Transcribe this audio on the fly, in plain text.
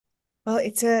Well,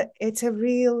 it's a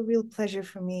real pleasure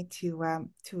for me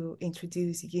to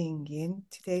introduce Ying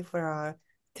today for our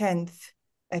 10th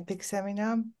EpiC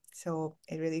seminar. So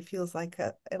it really feels like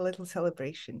a little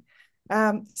celebration.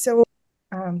 It's a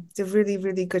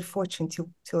really good fortune to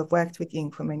have worked with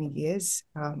Ying for many years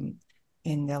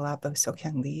in the lab of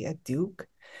Sokyang Lee at Duke.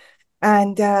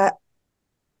 And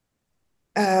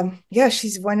yeah,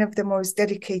 she's one of the most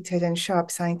dedicated and sharp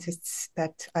scientists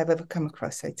that I've ever come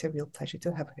across. So it's a real pleasure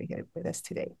to have her here with us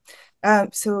today.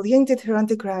 So Ying did her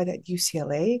undergrad at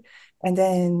UCLA, and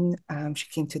then she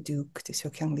came to Duke, to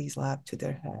Sokyang Lee's lab, to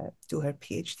do her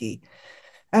PhD.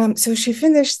 So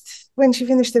when she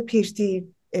finished her PhD,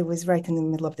 it was right in the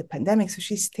middle of the pandemic. So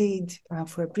she stayed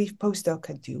for a brief postdoc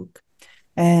at Duke.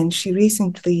 And she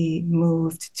recently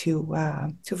moved to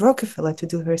Rockefeller to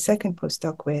do her second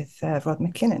postdoc with Rod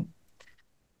McKinnon.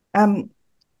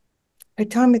 Her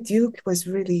time at Duke was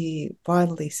really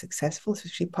wildly successful. So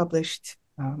she published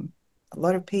a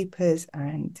lot of papers,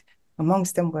 and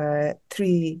amongst them were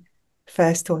three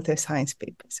first author science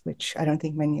papers, which I don't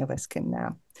think many of us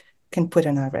can put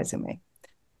on our resume.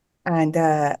 And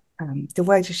the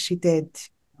work that she did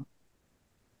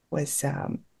was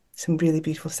some really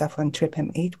beautiful stuff on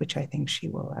TRPM8, which I think she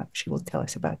will tell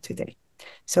us about today.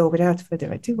 So without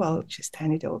further ado, I'll just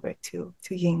hand it over to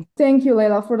Ying. Thank you,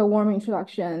 Leila, for the warm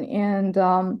introduction. And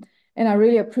I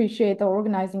really appreciate the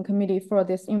organizing committee for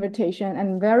this invitation.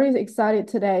 I'm very excited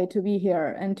today to be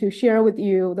here and to share with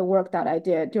you the work that I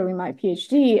did during my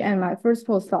PhD and my first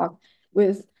postdoc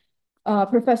with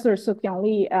Professor Sokyang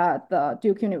Lee at the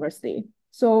Duke University.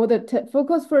 So the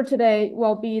focus for today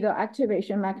will be the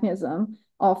activation mechanism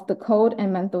of the cold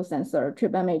and menthol sensor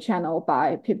TRPM8 channel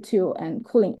by PIP2 and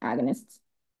cooling agonists.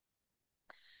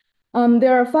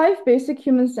 There are 5 basic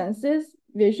human senses: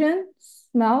 vision,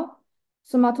 smell,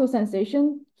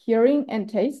 somatosensation, hearing, and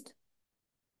taste.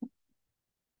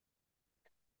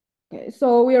 Okay,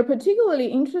 so we are particularly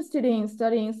interested in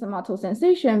studying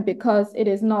somatosensation because it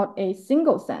is not a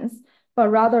single sense, but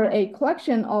rather a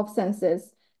collection of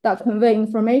senses that convey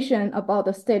information about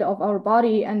the state of our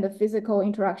body and the physical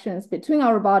interactions between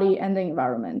our body and the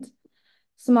environment.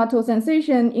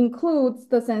 Somatosensation includes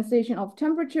the sensation of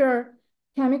temperature,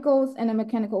 chemicals, and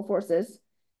mechanical forces.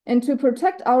 And to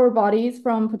protect our bodies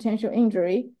from potential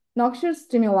injury, noxious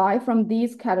stimuli from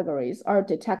these categories are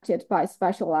detected by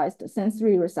specialized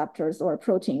sensory receptors or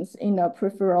proteins in the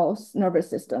peripheral nervous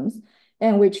systems,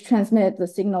 and which transmit the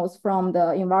signals from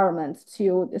the environment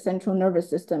to the central nervous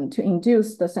system to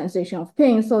induce the sensation of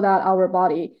pain so that our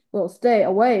body will stay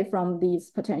away from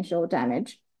these potential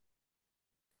damage.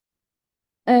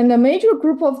 And a major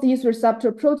group of these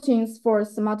receptor proteins for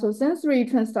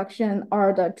somatosensory transduction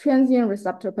are the transient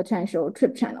receptor potential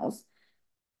TRP channels.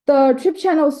 The TRP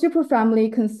channel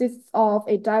superfamily consists of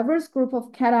a diverse group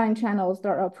of cation channels that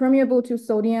are permeable to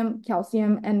sodium,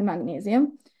 calcium, and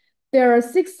magnesium. There are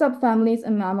 6 subfamilies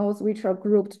in mammals, which are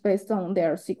grouped based on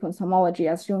their sequence homology,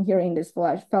 as shown here in this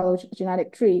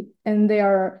phylogenetic tree. And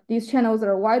these channels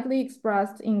are widely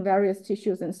expressed in various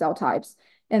tissues and cell types,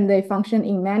 and they function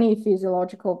in many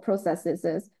physiological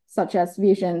processes, such as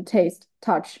vision, taste,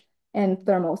 touch, and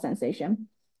thermal sensation.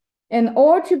 And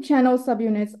all TRP channel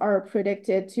subunits are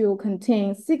predicted to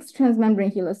contain 6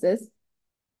 transmembrane helices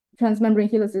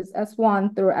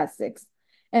S1 through S6.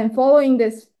 And following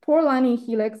this pore lining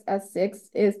helix S6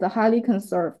 is the highly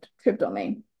conserved TRP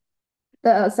domain.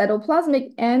 The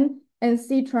cytoplasmic N and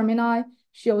C termini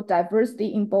show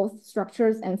diversity in both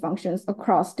structures and functions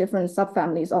across different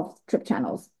subfamilies of TRP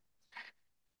channels.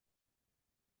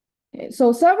 Okay,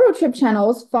 so several TRP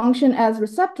channels function as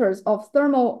receptors of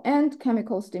thermal and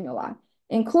chemical stimuli,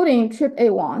 including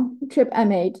TRPA1,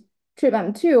 TRPM8,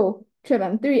 TRPM2,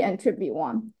 TRPM3, and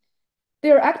TRPV1.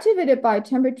 They are activated by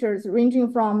temperatures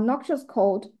ranging from noxious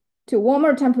cold to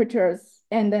warmer temperatures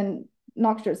and then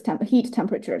noxious heat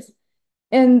temperatures.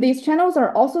 And these channels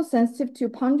are also sensitive to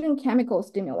pungent chemical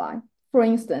stimuli. For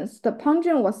instance, the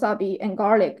pungent wasabi and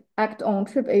garlic act on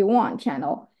TRPA1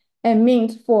 channel, and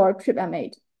mint for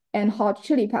TRPM8, and hot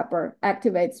chili pepper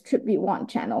activates TRPV1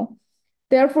 channel.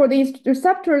 Therefore, these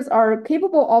receptors are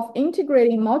capable of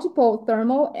integrating multiple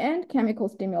thermal and chemical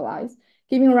stimuli,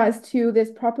 giving rise to this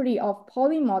property of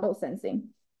polymodal sensing.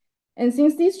 And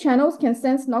since these channels can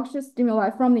sense noxious stimuli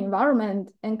from the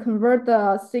environment and convert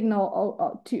the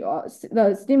signal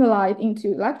the stimuli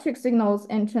into electric signals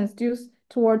and transduce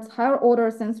towards higher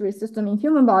order sensory system in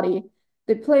human body,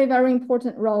 they play a very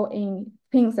important role in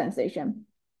pain sensation.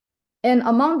 And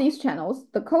among these channels,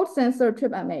 the cold sensor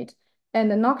TRPM8 and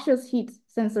the noxious heat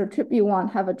sensor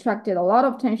TRPV1 have attracted a lot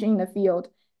of attention in the field,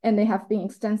 and they have been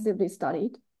extensively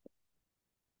studied.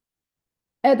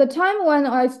 At the time when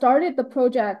I started the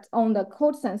project on the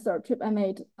cold sensor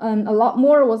TRPM8, a lot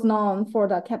more was known for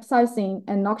the capsaicin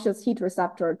and noxious heat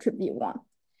receptor TRPV1.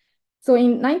 So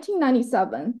in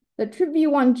 1997, the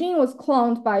TRPV1 gene was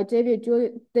cloned by David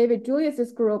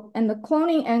Julius's group, and the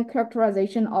cloning and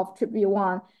characterization of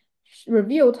TRPV1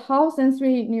 revealed how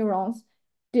sensory neurons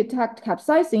detect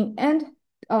capsaicin and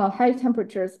high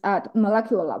temperatures at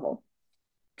molecular level.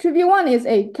 TRPV1 is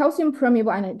a calcium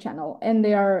permeable ion channel, and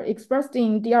they are expressed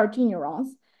in DRG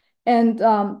neurons. And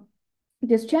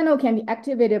this channel can be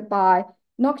activated by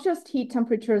noxious heat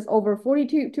temperatures over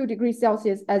 42 degrees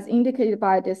Celsius, as indicated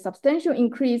by the substantial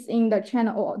increase in the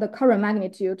channel, the current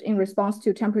magnitude in response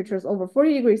to temperatures over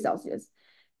 40 degrees Celsius.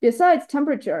 Besides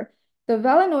temperature, the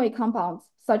valenoid compounds,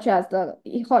 such as the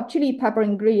hot chili pepper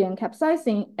ingredient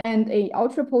capsaicin and a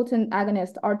ultra-potent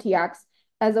agonist RTX,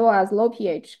 as well as low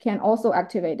pH, can also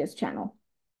activate this channel.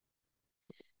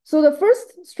 So the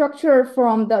first structure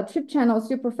from the TRP channel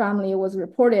superfamily was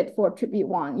reported for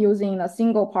TRPV1 using a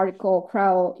single particle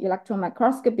cryo-electron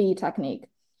microscopy technique.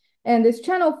 And this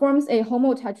channel forms a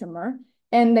homotetramer,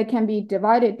 and they can be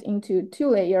divided into two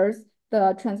layers,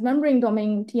 the transmembrane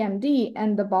domain TMD,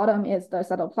 and the bottom is the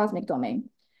cytoplasmic domain.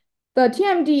 The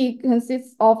TMD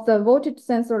consists of the voltage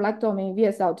sensor-like domain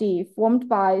VSLD formed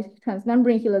by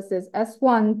transmembrane helices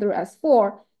S1 through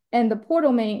S4, and the pore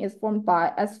domain is formed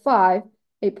by S5,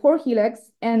 a pore helix,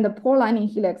 and the pore lining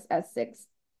helix S6.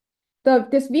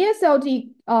 This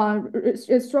VSLD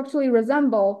structurally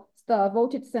resembles the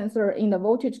voltage sensor in the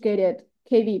voltage-gated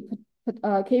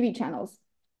KV channels,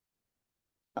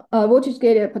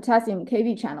 voltage-gated potassium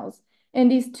KV channels. And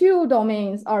these two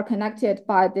domains are connected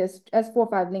by this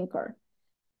S45 linker.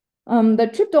 The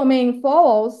TRP domain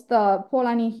follows the pore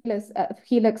lining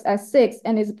helix S6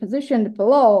 and is positioned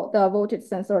below the voltage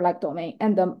sensor-like domain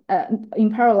and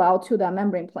in parallel to the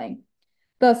membrane plane.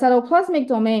 The cytoplasmic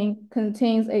domain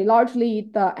contains largely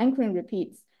the anchoring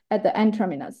repeats at the N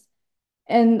terminus.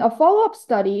 And a follow-up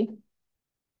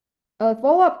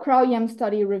cryo-EM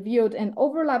study revealed an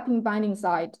overlapping binding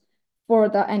site for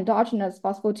the endogenous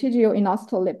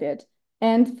phosphatidylinositol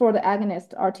and for the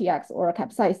agonist RTX or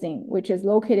capsaicin, which is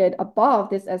located above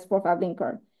this S45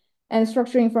 linker. And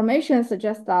structural information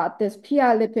suggests that this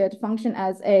PI lipid functions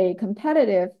as a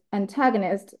competitive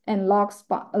antagonist and locks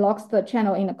the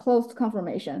channel in a closed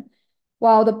conformation,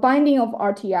 while the binding of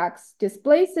RTX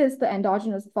displaces the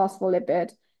endogenous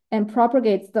phospholipid and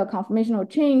propagates the conformational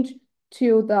change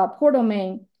to the pore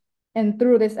domain and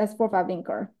through this S45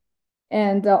 linker,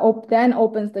 and then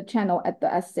opens the channel at the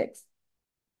S6.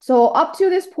 So up to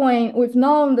this point, we've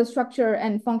known the structure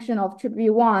and function of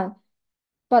TRPV1,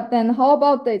 but then how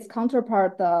about its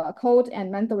counterpart, the cold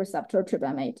and menthol receptor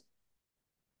TRPM8?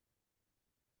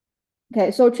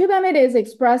 Okay, so TRPM8 is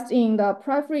expressed in the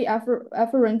periphery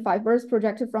efferent fibers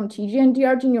projected from TG and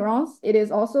DRG neurons. It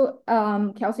is also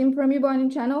calcium permeable ion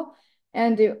channel,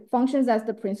 and it functions as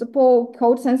the principal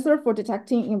cold sensor for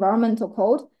detecting environmental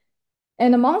cold.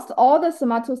 And amongst all the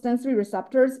somatosensory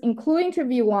receptors, including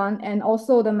TRPV1 and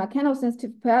also the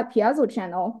mechanosensitive piezo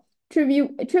channel,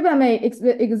 TRPM8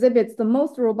 exhibits the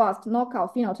most robust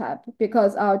knockout phenotype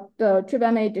because the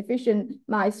TRPM8 deficient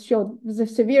mice showed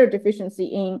severe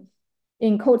deficiency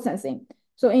in cold sensing.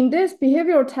 So in this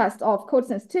behavioral test of cold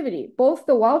sensitivity, both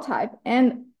the wild type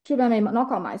and TRPM8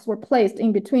 knockout mice were placed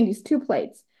in between these two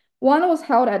plates. One was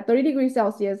held at 30 degrees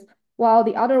Celsius, while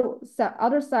the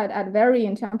other side at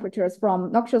varying temperatures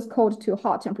from noxious cold to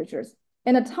hot temperatures.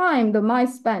 And the time the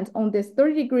mice spent on this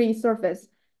 30-degree surface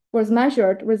was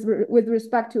measured with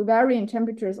respect to varying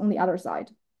temperatures on the other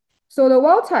side. So the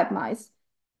wild-type mice,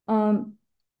 in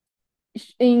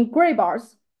gray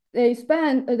bars, they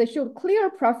showed clear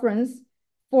preference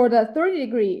for the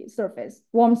 30-degree surface,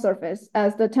 warm surface,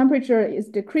 as the temperature is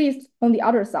decreased on the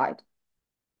other side.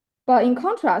 But in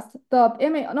contrast, the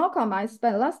MA knockout mice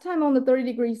spent less time on the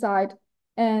 30-degree side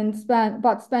and spent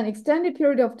extended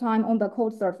period of time on the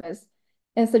cold surface,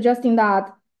 and suggesting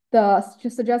the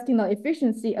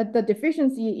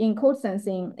deficiency in cold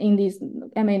sensing in these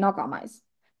MA knockout mice.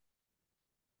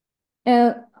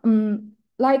 And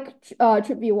like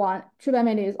TRPV1,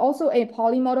 TRPM8 is also a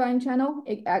polymodal ion channel.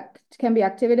 It can be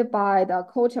activated by the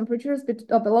cold temperatures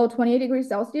below 28 degrees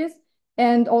Celsius,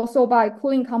 and also by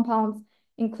cooling compounds,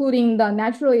 including the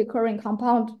naturally occurring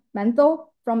compound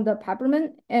menthol from the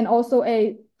peppermint, and also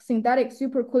a synthetic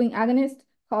supercooling agonist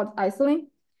called isolin.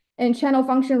 And channel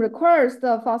function requires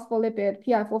the phospholipid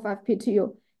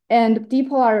PI45P2, and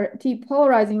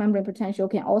depolarizing membrane potential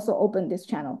can also open this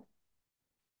channel.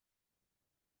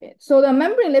 So the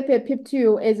membrane lipid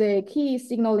PIP2 is a key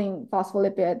signaling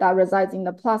phospholipid that resides in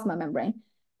the plasma membrane,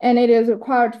 and it is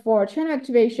required for channel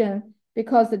activation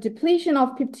because the depletion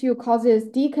of PIP2 causes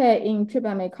decay in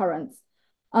TRPM8 currents.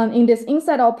 In this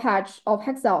inside-out patch of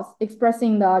hex cells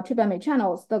expressing the TRPM8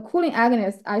 channels, the cooling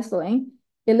agonist isolin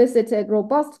elicited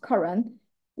robust current,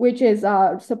 which is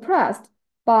suppressed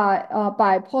by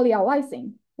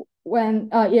polyl-lysine,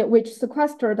 which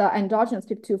sequester the endogenous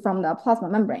PIP2 from the plasma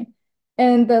membrane.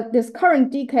 And this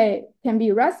current decay can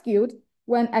be rescued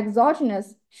when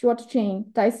exogenous short-chain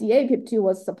diCA PIP2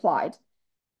 was supplied.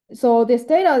 So this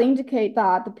data indicate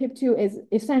that the PIP2 is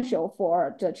essential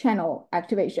for the channel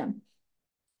activation.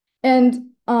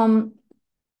 And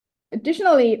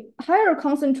additionally, higher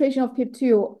concentration of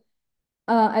PIP2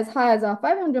 as high as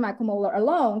 500 micromolar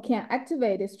alone can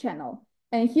activate this channel.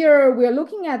 And here we're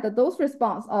looking at the dose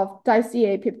response of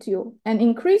diCA PIP2 and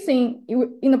increasing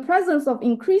in the presence of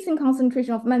increasing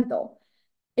concentration of menthol.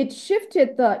 It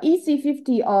shifted the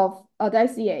EC50 of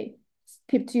diCA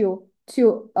PIP2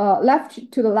 to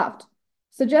the left,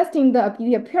 suggesting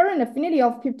the apparent affinity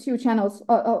of PIP2 channels,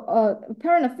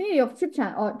 apparent affinity of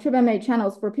TRPM8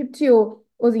 channels for PIP2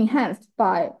 was enhanced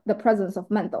by the presence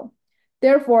of menthol.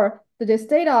 Therefore, this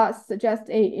data suggests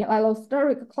a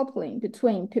allosteric coupling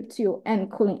between PIP2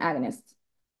 and cooling agonists.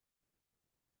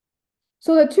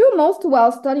 So the two most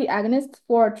well-studied agonists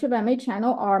for TRPM8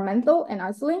 channel are menthol and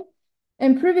isolin.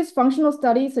 And previous functional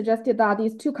studies suggested that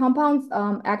these two compounds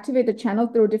activate the channel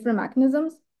through different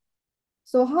mechanisms.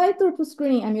 So high throughput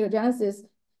screening and mutagenesis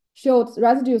showed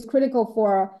residues critical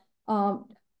for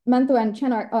menthol and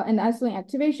channel and isolin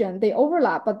activation. They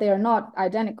overlap, but they are not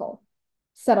identical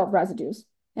set of residues.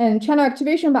 And channel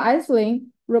activation by isolin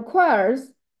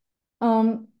requires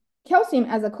calcium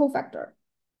as a cofactor,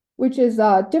 which is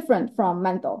different from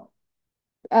menthol.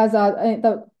 As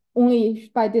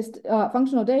only by this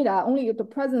functional data, only the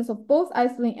presence of both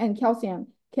isolin and calcium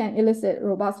can elicit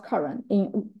robust current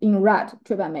in rat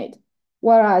TRPM8,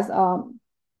 whereas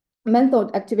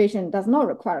menthol activation does not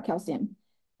require calcium.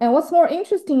 And what's more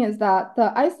interesting is that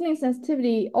the isolin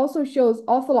sensitivity also shows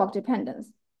ortholog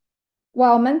dependence,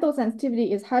 while menthol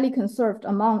sensitivity is highly conserved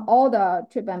among all the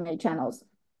TRPM8 channels.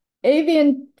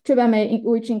 Avian TRPM8,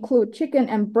 which include chicken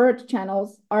and bird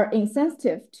channels, are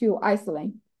insensitive to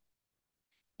isolin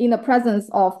in the presence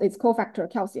of its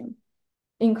cofactor calcium.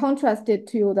 In contrast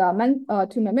to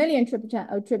the mammalian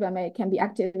TRPM8 can be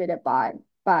activated by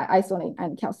isolin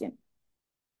and calcium.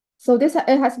 So it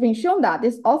has been shown that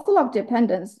this ortholog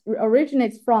dependence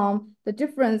originates from the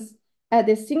difference at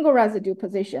the single residue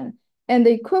position, and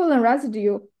the equivalent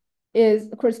residue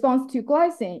corresponds to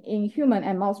glycine in human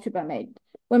and mouse TRPM8.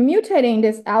 When mutating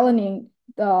this alanine,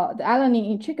 the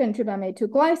alanine in chicken TRPM8 to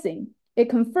glycine, it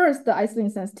confers the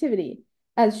isolin sensitivity,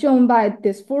 as shown by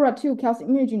this FURA2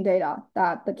 calcium imaging data,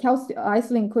 that the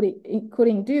isolin could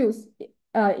induce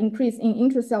increase in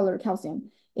intracellular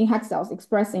calcium in hex cells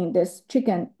expressing this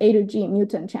chicken A to G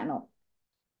mutant channel.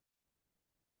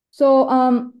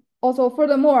 So also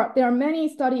furthermore, there are many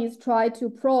studies try to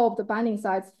probe the binding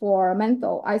sites for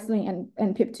menthol, isolin,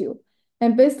 and PIP2.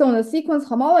 And based on the sequence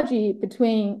homology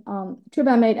between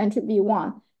TRPM8 and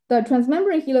TRPV1, the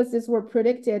transmembrane helices were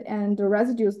predicted, and the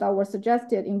residues that were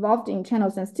suggested involved in channel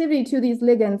sensitivity to these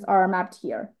ligands are mapped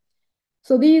here.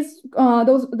 So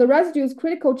the residues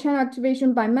critical channel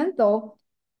activation by menthol,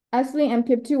 isolin, and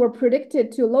PIP2 were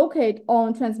predicted to locate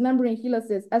on transmembrane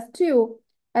helices S2,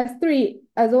 S3,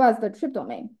 as well as the trip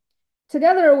domain.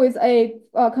 Together with a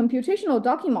computational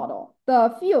docking model,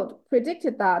 the field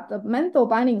predicted that the menthol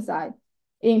binding site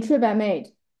in TRPM8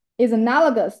 is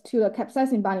analogous to the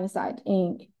capsaicin binding site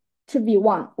in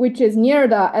TRPV1, which is near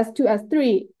the S2,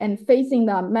 S3 and facing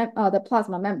the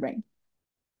plasma membrane.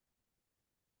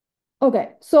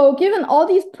 Okay, so given all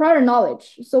these prior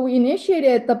knowledge, so we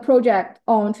initiated the project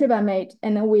on TRPM8,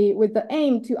 and then with the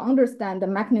aim to understand the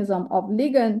mechanism of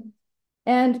ligand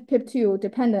and PIP2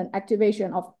 dependent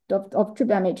activation of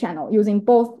TRPM8 channel using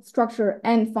both structure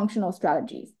and functional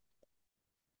strategies.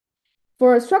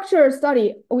 For a structure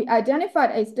study, we identified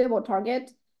a stable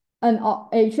target, a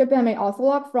TRPM8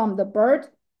 ortholog from the bird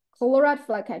colored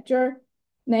flycatcher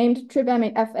named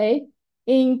TRPM8FA.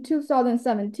 In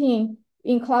 2017,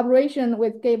 in collaboration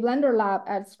with Gabe Lander Lab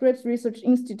at Scripps Research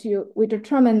Institute, we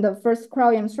determined the first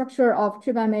cryo-EM structure of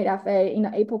TRPM8FA in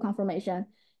the APO conformation.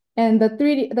 And the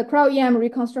cryo-EM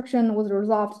reconstruction was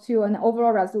resolved to an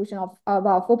overall resolution of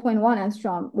about 4.1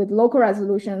 angstrom, with local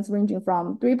resolutions ranging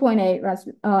from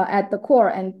 3.8 at the core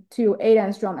and to 8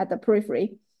 angstrom at the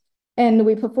periphery. And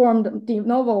we performed de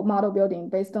novo model building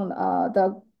based on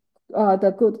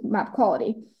the good map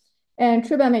quality. And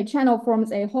TRPM8 channel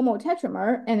forms a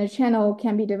homotetramer, and the channel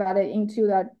can be divided into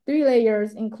the 3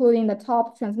 layers, including the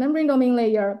top transmembrane domain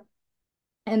layer,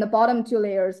 and the bottom 2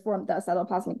 layers form the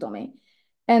cytoplasmic domain.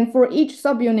 And for each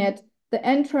subunit, the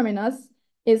N-terminus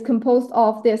is composed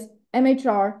of this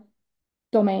MHR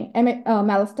domain,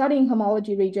 metastatic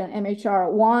homology region,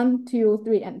 MHR 1, 2,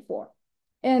 3, and 4.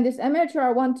 And this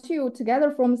MHR 1, 2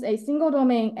 together forms a single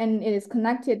domain, and it is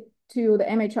connected to the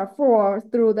MHR 4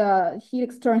 through the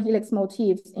helix-turn helix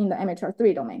motifs in the MHR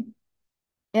 3 domain.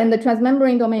 And the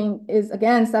transmembrane domain is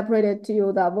again separated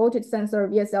to the voltage sensor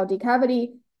VSLD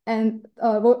cavity and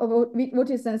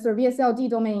voltage sensor VSLD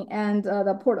domain and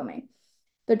the pore domain.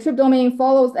 The trip domain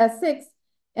follows S6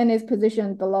 and is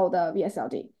positioned below the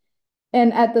VSLD.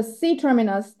 And at the C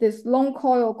terminus, this long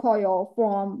coil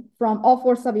from all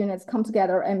four subunits come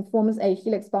together and forms a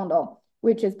helix bundle,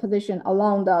 which is positioned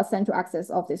along the central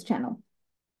axis of this channel.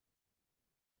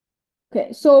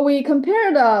 Okay, so we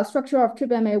compared the structure of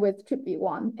TRPM8 with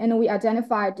TRPV1, and we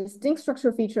identified distinct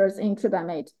structural features in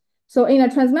TRPM8. So in a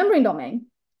transmembrane domain,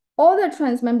 all the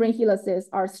transmembrane helices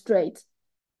are straight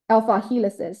alpha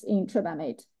helices in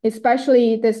TRPM8,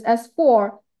 especially this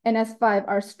S4 and S5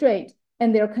 are straight,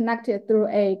 and they're connected through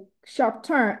a sharp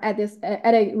turn at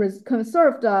a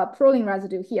conserved proline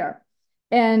residue here.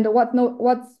 And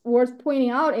what's worth pointing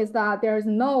out is that there is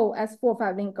no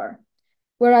S4-5 linker,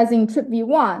 whereas in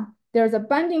TRPV1, there's a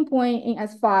binding point in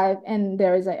S5, and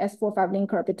there is a S4-5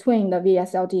 linker between the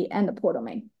VSLD and the pore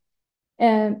domain.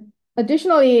 And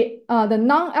additionally, the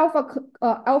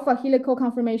non-alpha helical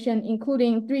conformation,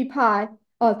 including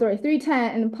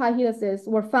 310 and pi helices,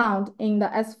 were found in the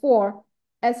S4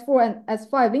 and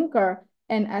S5 linker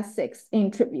and S6 in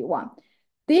TRPV1.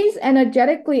 These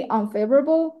energetically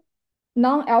unfavorable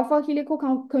non-alpha helical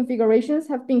configurations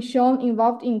have been shown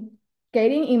involved in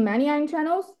gating in many ion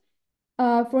channels.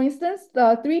 For instance,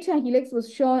 the 310 helix was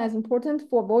shown as important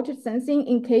for voltage sensing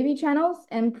in KV channels,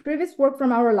 and previous work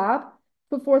from our lab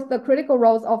put forth the critical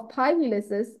roles of pi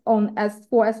helices on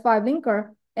S4, S5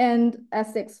 linker and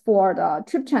S6 for the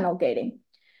trip channel gating.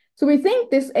 So we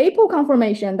think this apo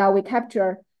conformation that we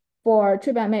capture for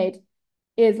TRPM8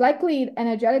 is likely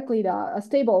energetically the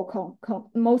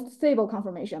most stable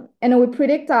conformation. And we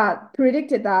predicted that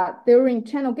during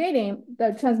channel gating,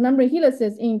 the transmembrane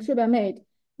helices in TRPM8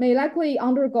 may likely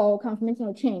undergo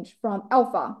conformational change from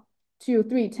alpha to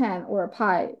 310 or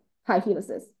pi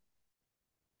helices.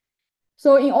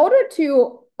 So in order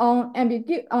to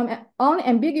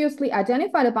unambiguously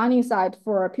identify the binding site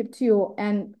for PIP2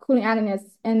 and cooling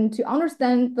agonists and to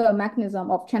understand the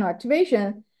mechanism of channel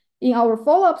activation, in our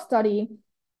follow-up study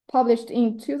published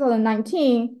in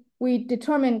 2019, we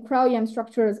determined cryo-EM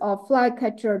structures of flag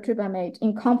catcher TRPM8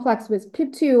 in complex with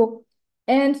PIP2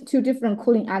 and two different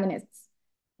cooling agonists.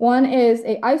 One is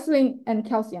a isolin and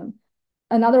calcium.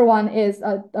 Another one is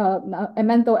a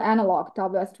menthol analog,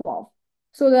 WS12.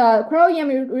 So the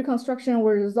cryo-EM reconstruction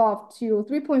were resolved to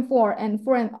 3.4 and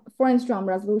 4 angstrom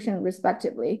resolution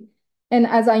respectively. And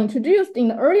as I introduced in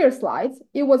the earlier slides,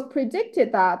 it was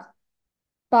predicted by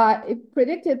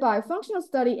functional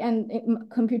study and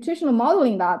computational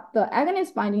modeling that the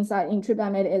agonist binding site in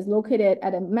TRPM8 is located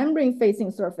at a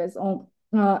membrane-facing surface on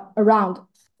around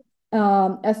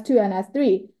S2 and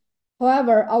S3.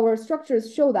 However, our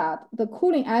structures show that the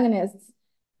cooling agonists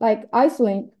like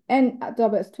isolin and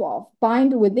WS12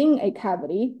 bind within a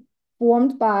cavity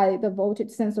formed by the voltage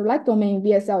sensor-like domain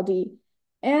VSLD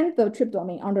and the trip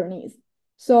domain underneath.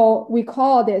 So we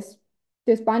call this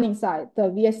binding site the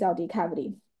VSLD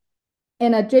cavity.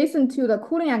 And adjacent to the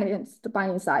cooling agonist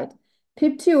binding site,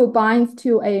 PIP2 binds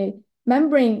to a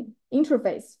membrane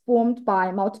interface formed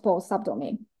by multiple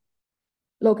subdomains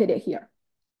located here.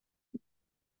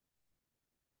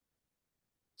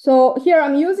 So here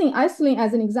I'm using isolin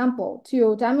as an example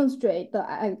to demonstrate the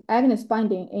agonist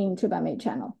binding in TRPM8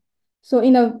 channel. So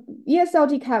in a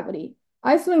VSLD cavity,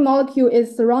 isolin molecule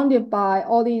is surrounded by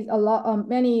all these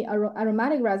many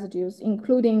aromatic residues,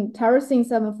 including tyrosine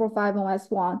 745 on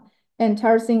S1 and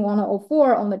tyrosine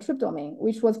 1004 on the trip domain,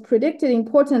 which was predicted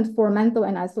important for menthol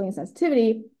and isolin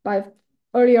sensitivity by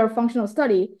earlier functional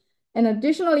study. And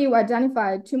additionally, we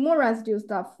identified two more residues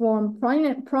that form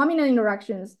prominent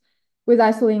interactions with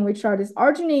isolin, which are this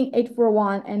arginine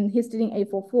 841 and histidine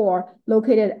 844,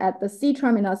 located at the C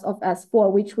terminus of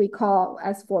S4, which we call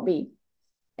S4B.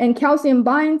 And calcium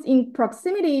binds in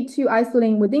proximity to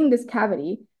isolin within this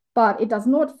cavity, but it does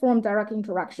not form direct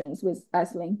interactions with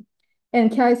isolin.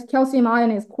 And calcium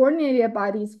ion is coordinated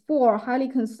by these four highly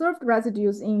conserved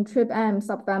residues in TRPM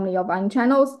subfamily of ion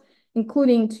channels,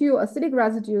 including two acidic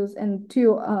residues and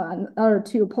other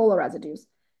two polar residues.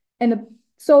 And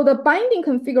so the binding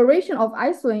configuration of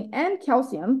isolin and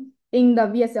calcium in the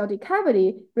VSLD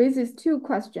cavity raises two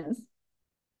questions.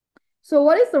 So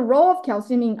what is the role of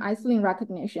calcium in isolin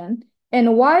recognition?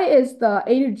 And why is the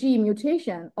A to G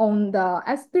mutation on the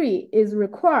S3 is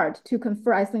required to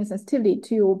confer isolate sensitivity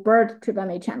to BERT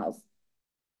TRPM8 channels?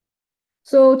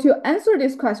 So to answer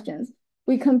these questions,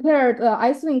 we compared the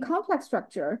isolate complex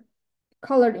structure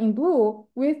colored in blue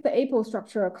with the apo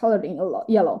structure colored in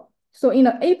yellow. So in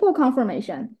the apo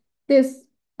conformation, this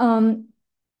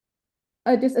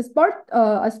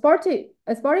aspartic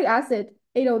acid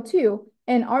 802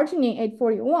 and arginine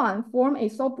 841 form a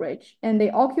salt bridge, and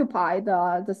they occupy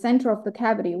the center of the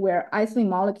cavity where isolate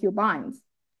molecule binds.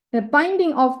 The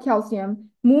binding of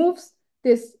calcium moves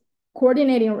this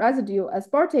coordinating residue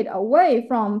aspartate away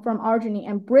from arginine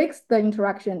and breaks the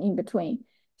interaction in between.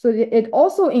 So it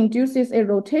also induces a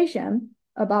rotation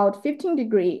about 15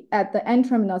 degrees at the N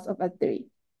terminus of S3.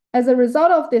 As a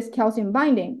result of this calcium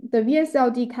binding, the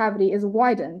VSLD cavity is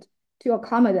widened to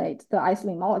accommodate the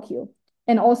isolate molecule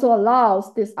and also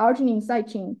allows this arginine side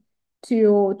chain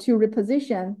to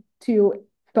reposition to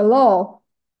below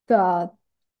the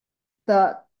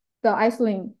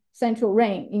isolate central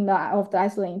ring of the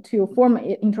isolate to form an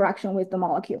interaction with the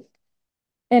molecule.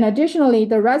 And additionally,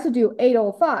 the residue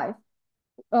 805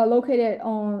 located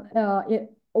on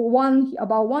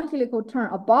about 1 helical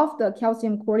turn above the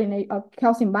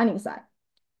calcium binding site.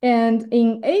 And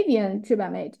in avian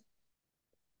TRPM8,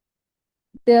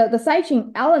 the side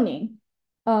chain alanine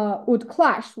would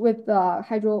clash with the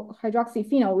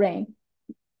hydroxyphenyl ring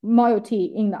moiety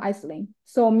in the isolate.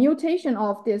 So mutation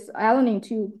of this alanine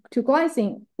to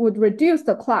glycine would reduce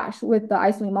the clash with the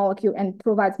isolate molecule and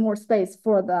provides more space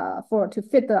to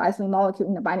fit the isolate molecule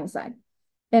in the binding site.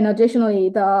 And additionally,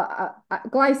 the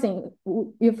glycine,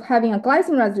 if having a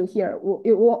glycine residue here,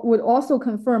 it would also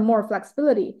confer more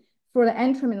flexibility for the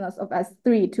N terminus of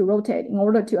S3 to rotate in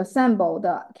order to assemble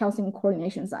the calcium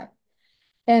coordination site.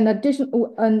 And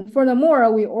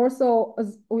furthermore, we also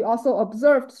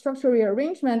observed structural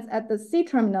rearrangements at the C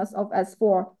terminus of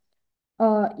S4.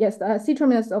 The C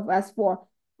terminus of S4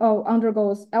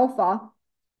 undergoes alpha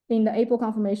in the apo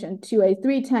conformation to a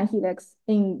 310 helix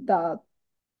in the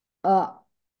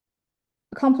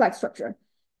complex structure.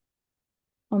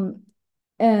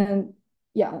 And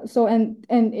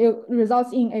it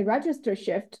results in a register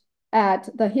shift at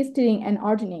the histidine and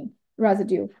arginine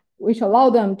residue, which allow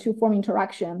them to form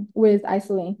interaction with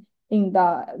isolate in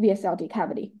the VSLD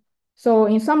cavity. So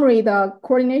in summary, the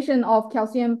coordination of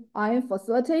calcium ion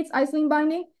facilitates isolate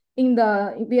binding in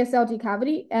the VSLD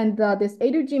cavity, and this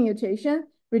A to G mutation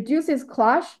reduces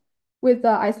clash with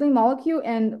the isolate molecule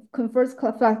and confers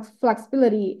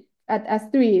flexibility at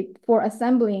S3 for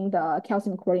assembling the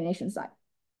calcium coordination site.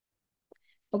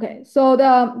 Okay, so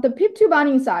the PIP2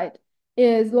 binding site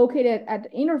is located at the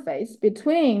interface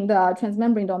between the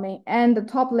transmembrane domain and the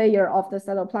top layer of the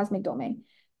cytoplasmic domain.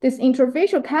 This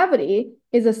interfacial cavity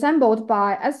is assembled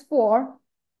by S4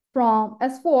 from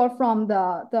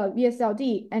the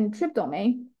VSLD and TRP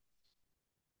domain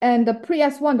and the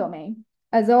pre-S1 domain,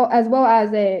 as well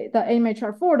as the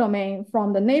MHR4 domain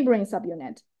from the neighboring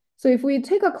subunit. So if we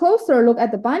take a closer look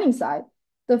at the binding site,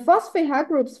 the phosphate high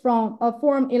groups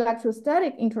form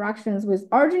electrostatic interactions with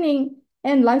arginine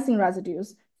and lysine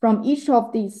residues from each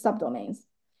of these subdomains.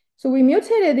 So we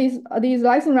mutated these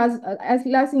lysine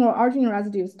or arginine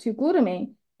residues to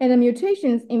glutamine, and the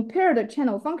mutations impaired the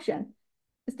channel function.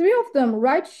 3 of them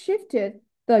right-shifted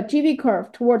the GV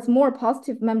curve towards more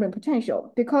positive membrane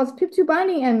potential because PIP2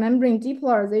 binding and membrane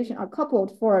depolarization are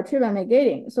coupled for TRPM8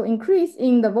 gating. So increase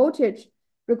in the voltage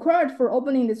required for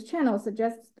opening this channel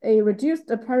suggests a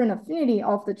reduced apparent affinity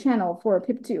of the channel for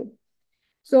PIP2.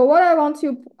 So what I want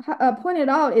to point it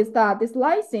out is that this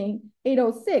lysine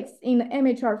 806 in the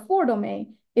MHR4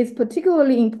 domain is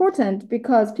particularly important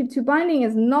because PIP2 binding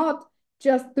is not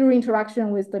just through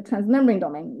interaction with the transmembrane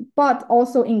domain, but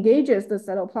also engages the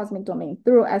cytoplasmic domain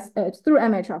through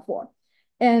MHR4.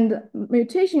 And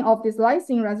mutation of these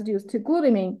lysine residues to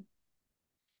glutamine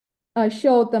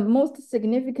showed the most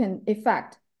significant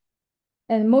effect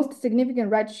and most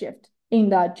significant redshift in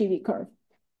the GV curve.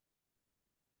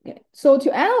 Okay, so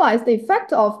to analyze the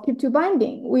effect of PIP2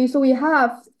 binding, we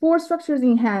have 4 structures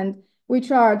in hand,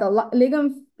 which are the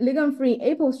ligand-free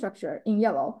apo structure in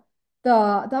yellow, the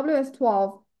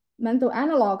WS12 menthol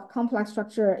analog complex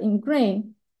structure in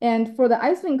green, and for the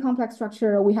isolate complex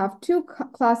structure, we have 2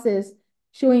 classes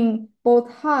showing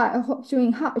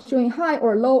high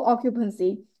or low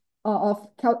occupancy of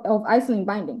isolate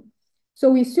binding.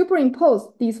 So we superimpose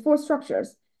these 4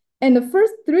 structures. And the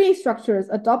first 3 structures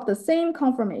adopt the same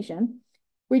conformation,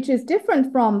 which is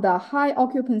different from the high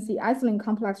occupancy isolate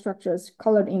complex structures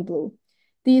colored in blue.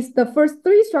 The first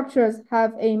 3 structures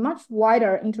have a much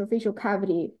wider interfacial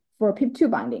cavity for PIP2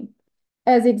 binding.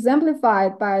 as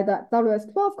exemplified by the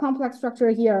WS12 complex structure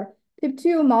here,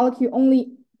 PIP2 molecule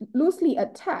only loosely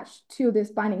attached to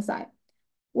this binding site.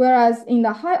 Whereas in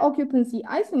the high occupancy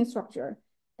isolate structure,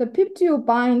 the PIP2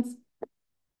 binds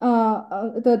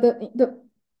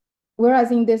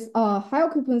whereas in this high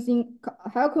occupancy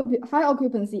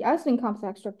isolate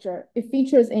complex structure, it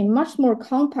features a much more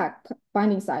compact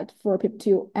binding site for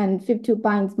PIP2, and PIP2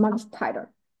 binds much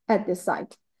tighter at this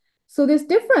site. So this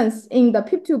difference in the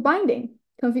PIP2 binding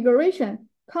configuration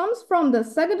comes from the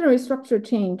secondary structure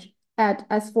change at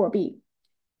S4B.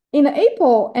 In the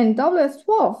APO and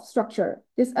WS12 structure,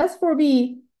 this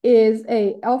S4B is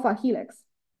a alpha helix,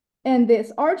 and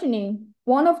this arginine,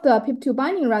 one of the PIP2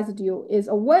 binding residue, is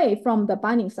away from the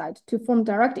binding site to form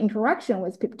direct interaction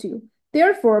with PIP2.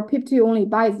 Therefore, PIP2 only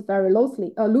binds very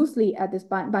loosely at this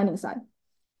binding site.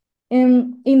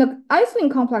 In the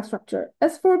isolate complex structure,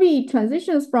 S4B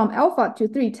transitions from alpha to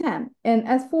 310, and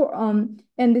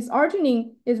and this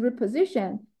arginine is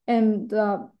repositioned and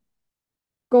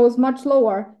goes much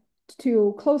lower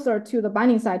to closer to the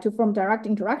binding site to form direct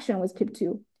interaction with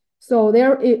PIP2. So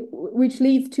which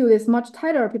leads to this much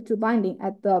tighter PIP2 binding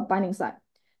at the binding site.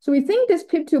 So we think this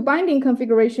PIP2 binding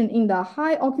configuration in the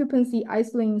high occupancy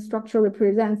isolate structure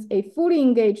represents a fully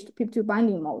engaged PIP2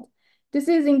 binding mode. This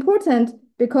is important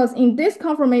because in this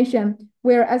conformation,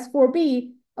 where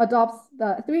S4B adopts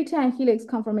the 310 helix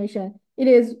conformation, it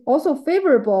is also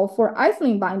favorable for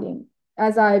isolate binding,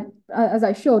 as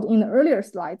I showed in the earlier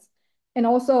slides. And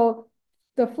also,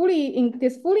 this fully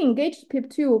engaged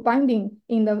PIP2 binding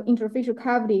in the interfacial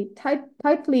cavity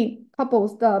tightly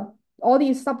couples all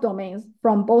these subdomains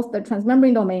from both the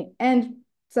transmembrane domain and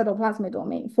cytoplasmic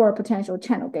domain for potential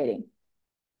channel gating.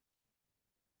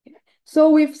 So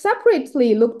we've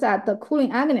separately looked at the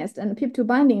cooling agonist and the PIP2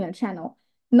 binding in the channel.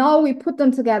 Now we put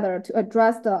them together to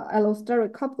address the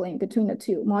allosteric coupling between the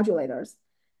two modulators.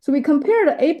 So we compare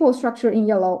the APO structure in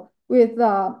yellow with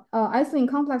the isolate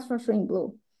complex structure in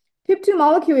blue. PIP2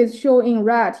 molecule is shown in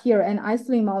red here, and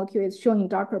isolate molecule is shown in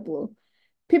darker blue.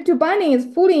 PIP2 binding is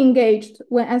fully engaged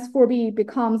when S4B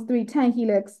becomes 310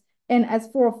 helix and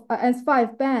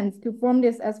S5 bands to form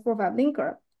this S45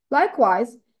 linker.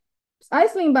 Likewise,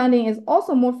 isolate binding is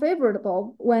also more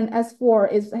favorable when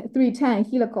S4 is 310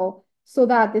 helical, so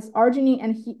that this arginine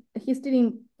and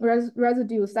histidine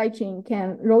residue side chain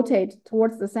can rotate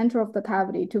towards the center of the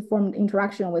cavity to form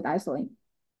interaction with isolate.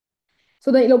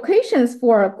 So the locations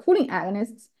for cooling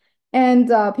agonists and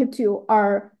PIP2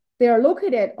 are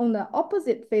located on the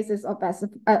opposite faces of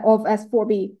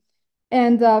S4B.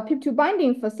 And PIP2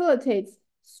 binding facilitates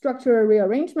structural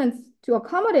rearrangements to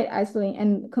accommodate isolate,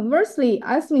 and conversely,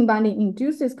 isolate binding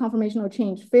induces conformational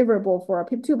change favorable for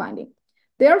PIP2 binding.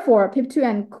 Therefore, PIP2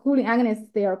 and cooling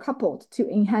agonists, they are coupled to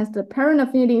enhance the parent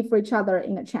affinity for each other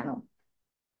in the channel.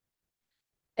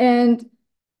 And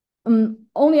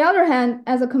on the other hand,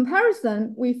 as a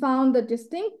comparison, we found the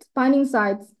distinct binding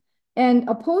sites and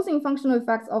opposing functional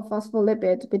effects of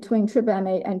phospholipid between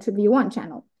TRPM8 and TRPV1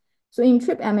 channel. So in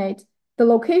TRPM8, the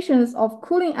locations of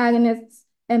cooling agonists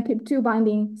and PIP2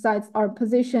 binding sites are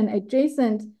positioned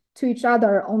adjacent to each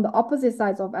other on the opposite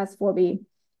sides of S4B.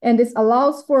 And this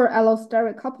allows for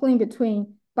allosteric coupling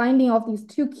between binding of these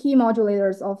two key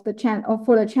modulators of the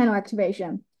for the channel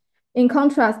activation. In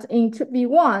contrast, in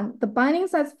TRPV1, the binding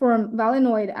sites for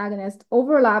valenoid agonist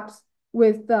overlaps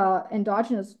with the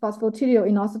endogenous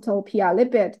phosphatidylinositol PI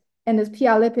lipid, and this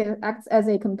PI lipid acts as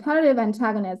a competitive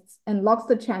antagonist and locks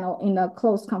the channel in a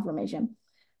closed conformation.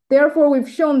 Therefore, we've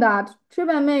shown that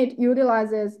TRPM8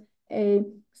 utilizes a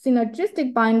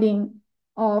synergistic binding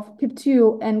of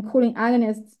PIP2 and cooling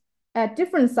agonists at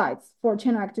different sites for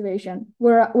channel activation,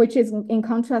 which is in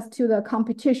contrast to the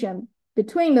competition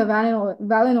between the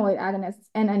valenoid agonists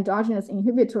and endogenous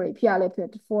inhibitory PI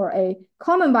lipid for a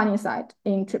common binding site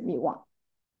in TRPV1.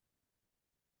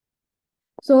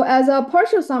 So as a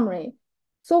partial summary,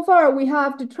 so far we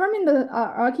have determined the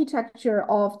architecture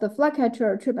of the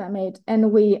flycatcher TRPM8,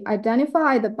 and we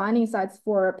identified the binding sites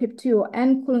for PIP2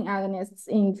 and cooling agonists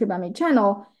in TRPM8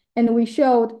 channel, and we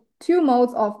showed two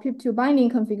modes of PIP2 binding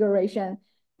configuration.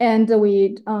 And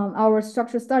our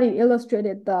structure study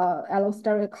illustrated the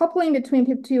allosteric coupling between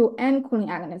PIP2 and cooling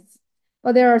agonists.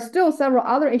 But there are still several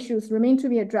other issues remain to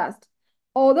be addressed.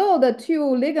 Although the two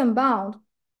ligand-bound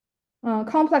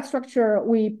complex structure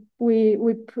we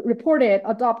reported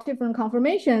adopt different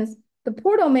conformations, the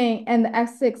pore domain and the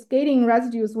X6 gating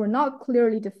residues were not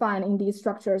clearly defined in these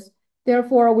structures.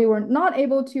 Therefore, we were not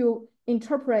able to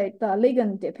interpret the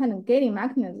ligand-dependent gating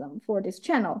mechanism for this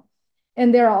channel.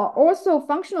 And there are also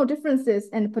functional differences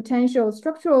and potential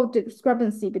structural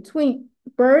discrepancy between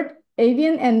bird,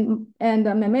 avian, and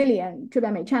mammalian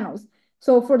TRPM8 channels.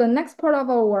 So for the next part of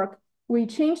our work, we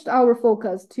changed our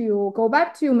focus to go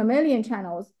back to mammalian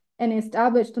channels and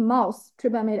established mouse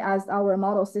TripM8 as our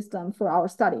model system for our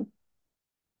study.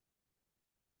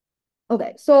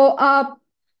 Okay, so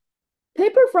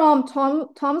paper from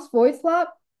Thomas Voigt's lab,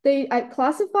 they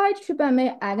classified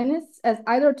TripM8 agonists as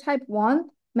either type 1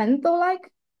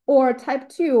 menthol-like or type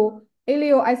 2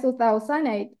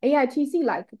 allyl-isothiocyanate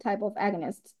AITC-like type of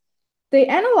agonists. They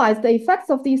analyzed the effects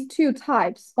of these two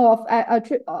types of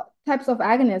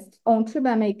agonists on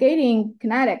TripM8 gating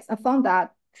kinetics and found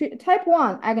that type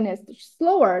 1 agonists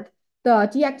lowered the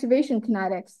deactivation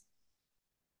kinetics,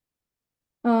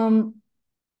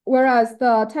 whereas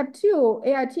the type 2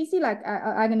 AITC-like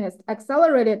agonist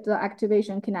accelerated the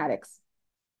activation kinetics.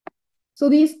 So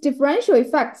these differential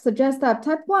effects suggest that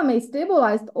type 1 may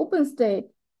stabilize the open state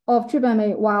of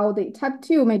TripM8, while the type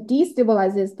 2 may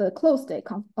destabilize the closed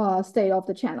state of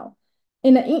the channel.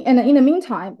 In the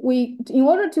meantime, in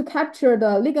order to capture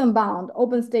the ligand-bound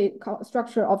open state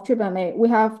structure of TripM8, we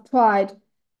have tried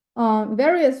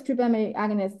various TripM8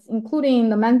 agonists, including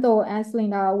the menthol and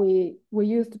ethylene that we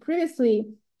used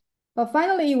previously. But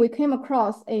finally, we came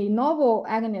across a novel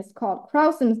agonist called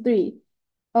cryosim-3,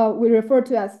 we refer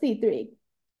to as C3.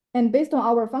 And based on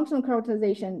our functional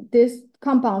characterization, this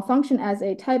compound functions as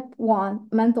a type 1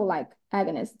 menthol-like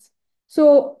agonist.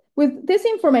 So with this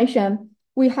information,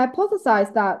 we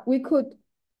hypothesized that we could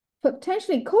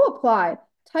potentially co-apply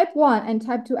type 1 and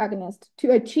type 2 agonists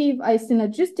to achieve a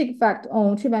synergistic effect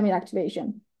on TripM8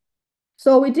 activation.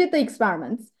 So we did the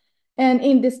experiments. And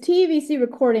in this TEVC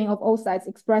recording of oocytes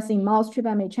expressing mouse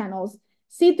TripM8 channels,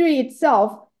 C3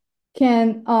 itself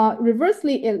can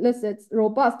reversely elicit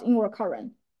robust inward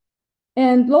current.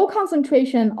 And low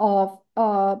concentration of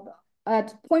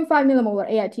at 0.5 millimolar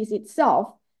AITC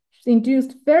itself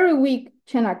induced very weak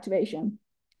channel activation.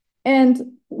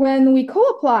 And when we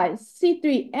co-apply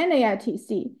C3 and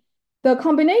AITC, the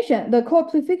combination, the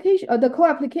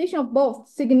co-application of both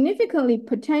significantly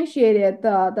potentiated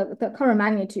the current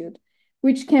magnitude,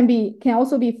 which can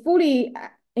also be fully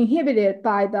inhibited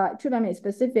by the TripM8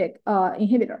 specific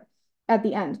inhibitor at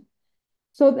the end.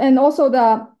 So, and also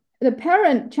the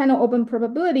parent channel open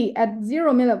probability at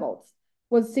 0 millivolts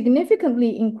was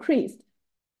significantly increased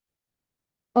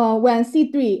when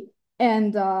C3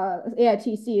 and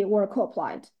AITC were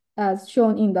co-applied, as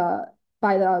shown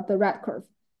by the red curve.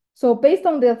 So based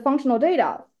on the functional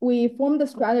data, we formed a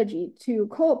strategy to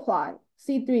co-apply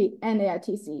C3 and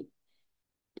AITC,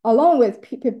 along with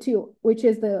PIP2, which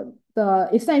is the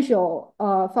essential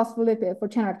phospholipid for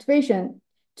channel activation,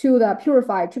 to the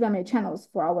purified TripM8 channels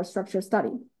for our structure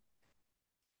study.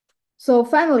 So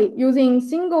finally, using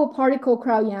single particle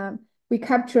cryo-EM, we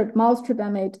captured mouse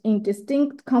TripM8 in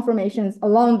distinct conformations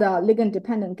along the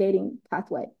ligand-dependent gating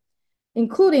pathway,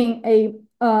 including a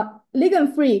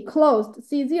ligand-free closed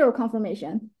C0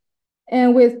 conformation,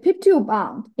 and with PIP2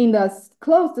 bound in the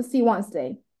closed C1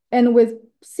 state, and with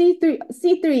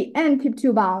C3 and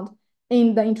PIP2 bound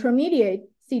in the intermediate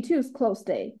C2's closed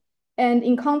state, and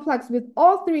in complex with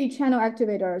all three channel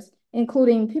activators,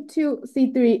 including PIP2,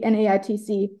 C3, and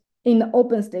AITC in the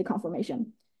open state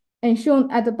conformation. And shown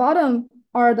at the bottom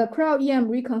are the cryo-EM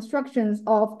reconstructions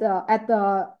at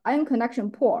the ion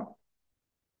connection pore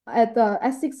at the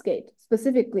S6 gate,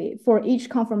 specifically for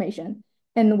each conformation.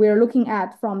 And we're looking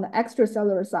at from the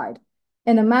extracellular side.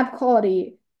 And the map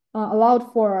quality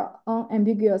allowed for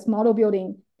unambiguous model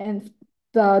building and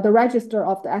the register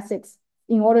of the S6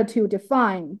 in order to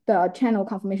define the channel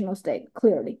conformational state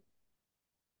clearly.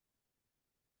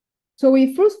 So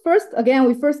we first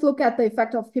look at the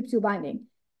effect of PIP2 binding.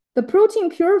 The protein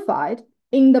purified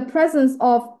in the presence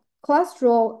of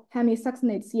cholesterol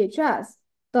hemisuccinate CHS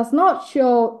does not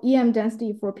show EM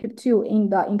density for PIP2 in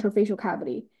the interfacial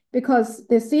cavity because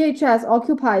the CHS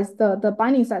occupies the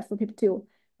binding site for PIP2.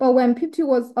 But when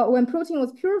protein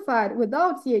was purified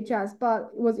without CHS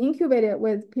but was incubated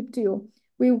with PIP2,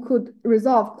 we could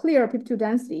resolve clear PIP2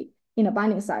 density in a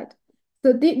binding site.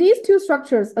 So these two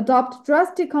structures adopt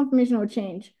drastic conformational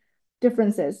change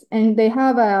differences, and they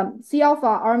have a C-alpha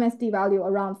RMSD value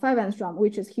around 5 angstrom,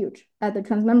 which is huge at the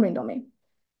transmembrane domain.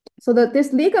 So this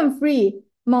ligand-free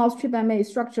mouse TripM8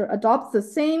 structure adopts the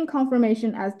same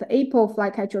conformation as the apo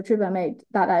flycatcher TripM8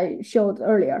 that I showed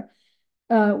earlier,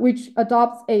 which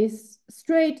adopts a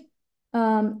straight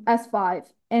S5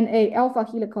 and a alpha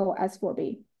helical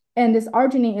S4b. And this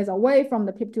arginine is away from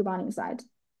the PIP2 binding site.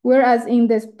 Whereas in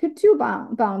this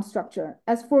PIP2 bound structure,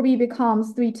 S4b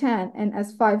becomes 310 and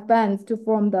S5 bends to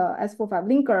form the S45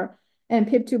 linker, and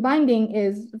PIP2 binding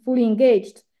is fully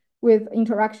engaged with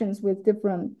interactions with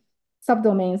different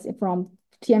subdomains from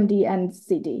TMD and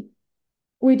CD.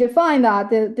 we define that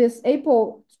this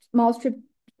APO mouse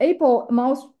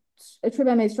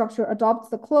TRPMA structure adopts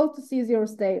the closed C0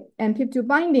 state, and PIP2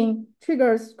 binding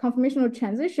triggers conformational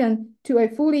transition to a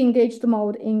fully engaged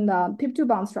mode in the PIP2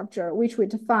 bound structure, which we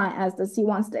define as the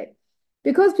C1 state.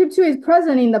 Because PIP2 is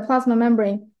present in the plasma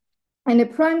membrane and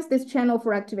it primes this channel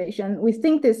for activation, we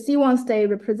think this C1 state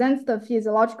represents the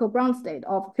physiological ground state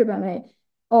of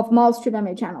mouse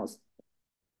TRPMA channels.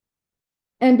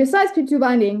 And besides PIP2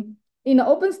 binding, in the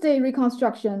open state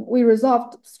reconstruction, we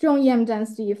resolved strong EM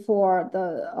density for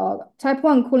the type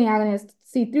 1 cooling agonist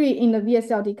C3 in the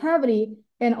VSLD cavity,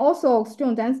 and also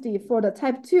strong density for the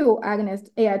type 2 agonist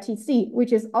AITC,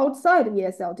 which is outside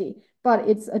VSLD, but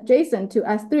it's adjacent to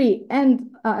S3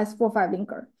 and S45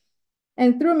 linker.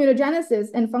 And through mutagenesis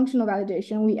and functional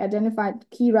validation, we identified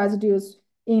key residues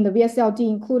in the VSLD,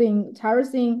 including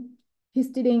tyrosine,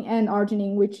 histidine, and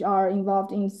arginine, which are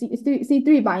involved in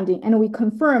C3 binding. And we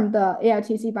confirmed the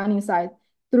AITC binding site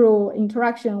through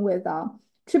interaction with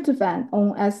tryptophan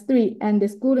on S3 and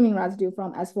this glutamine residue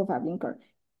from S45 linker.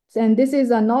 And this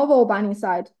is a novel binding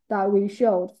site that we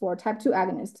showed for type 2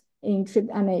 agonist in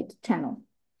TRPM8 channel.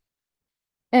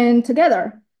 And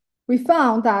together, we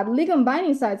found that ligand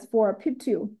binding sites for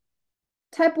PIP2,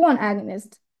 type 1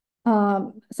 agonist,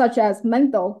 such as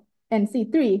menthol and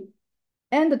C3,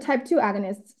 and the type 2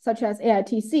 agonists, such as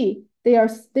AITC,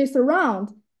 they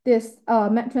surround this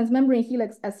transmembrane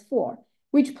helix S4,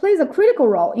 which plays a critical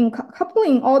role in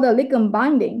coupling all the ligand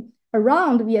binding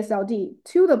around VSLD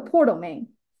to the pore domain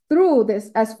through this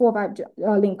S45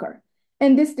 linker.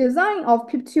 And this design of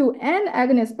PIP2 and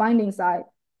agonist binding site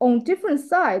on different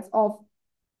sides of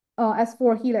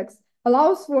S4 helix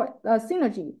allows for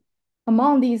synergy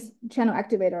among these channel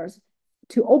activators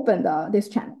to open this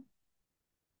channel.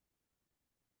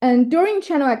 And during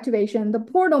channel activation, the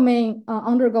pore domain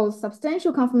undergoes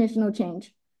substantial conformational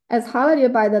change. As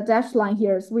highlighted by the dashed line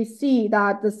here, we see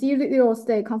that the C0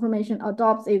 state conformation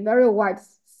adopts a very wide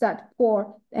set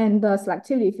pore and the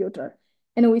selectivity filter.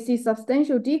 And we see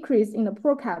substantial decrease in the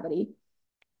pore cavity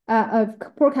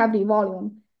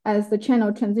volume as the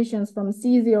channel transitions from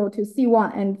C0 to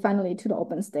C1 and finally to the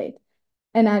open state.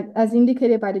 And as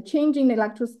indicated by the changing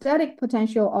electrostatic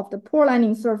potential of the pore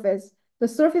lining surface, the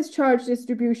surface charge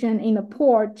distribution in the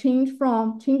pore changes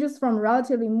from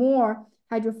relatively more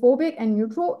hydrophobic and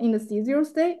neutral in the C0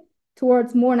 state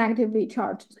towards more negatively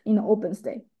charged in the open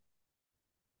state.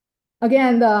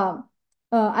 Again, the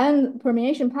ion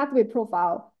permeation pathway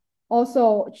profile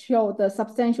also showed the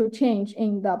substantial change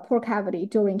in the pore cavity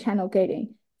during channel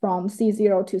gating from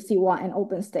C0 to C1 and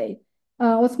open state.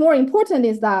 What's more important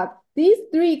is that these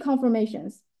three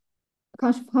conformational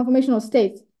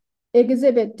states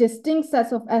exhibit distinct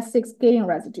sets of S6 gating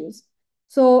residues.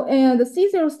 So the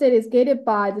C0 state is gated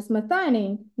by this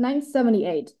methionine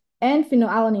 978 and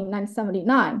phenylalanine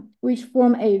 979, which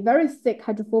form a very thick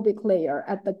hydrophobic layer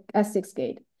at the S6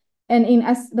 gate. And in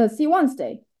the C1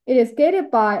 state, it is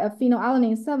gated by a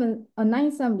phenylalanine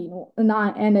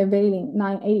 979 and a valine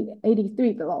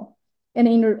 983 below. And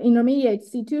in the intermediate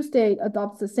C2 state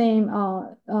adopts the same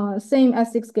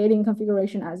S6 gating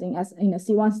configuration as in the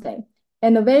C1 state.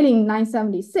 And the valine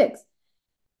 976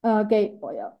 gate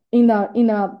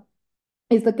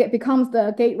becomes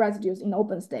the gate residues in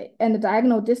open state, and the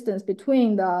diagonal distance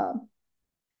between the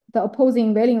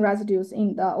opposing valine residues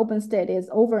in the open state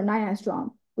is over 9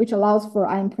 angstrom, which allows for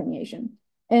ion permeation.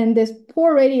 And this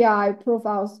pore radii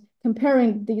profiles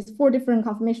comparing these 4 different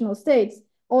conformational states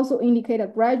also indicate a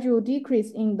gradual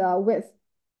decrease in the width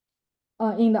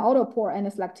in the outer pore and the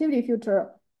selectivity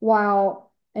filter, while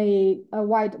a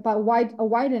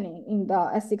widening in the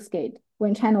S6 gate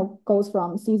when channel goes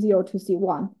from C0 to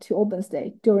C1 to open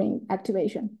state during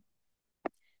activation.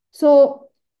 So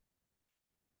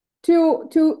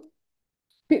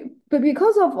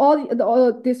because of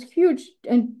all this huge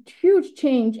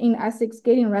change in S6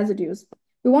 gating residues,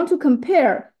 we want to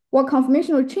compare what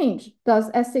conformational change does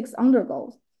S6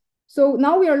 undergo. So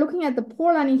now we are looking at the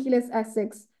pore lining helix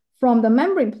S6 from the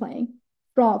membrane plane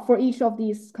for each of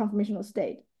these conformational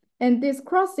states. And this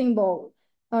cross symbol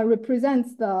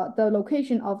represents the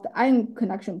location of the ion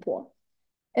connection pore.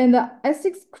 And the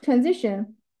S6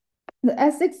 transition, the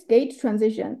S6 gate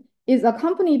transition is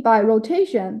accompanied by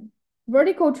rotation,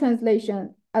 vertical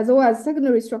translation, as well as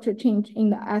secondary structure change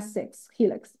in the S6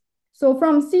 helix. So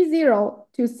from C0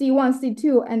 to C1,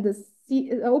 C2, and the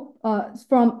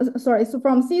from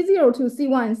C0 to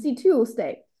C1 and C2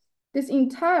 state, this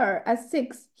entire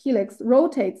S6 helix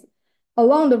rotates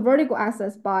along the vertical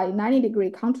axis by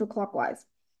 90-degree counterclockwise,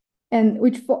 and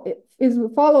which is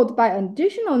followed by an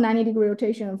additional 90-degree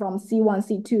rotation from C1,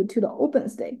 C2 to the open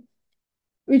state.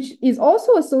 which is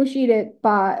also associated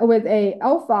with a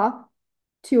alpha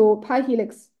to pi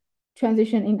helix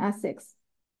transition in S6.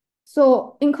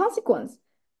 So in consequence,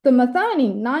 the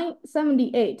methionine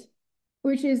 978,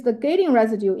 which is the gating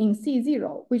residue in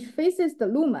C0, which faces the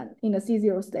lumen in the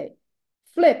C0 state,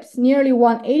 flips nearly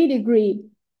 180-degree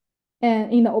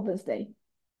in the open state.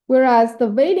 Whereas the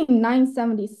valine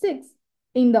 976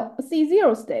 in the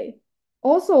C0 state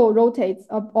also rotates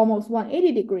up almost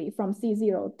 180-degree from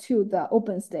C0 to the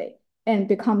open state and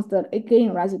becomes the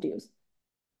gating residues.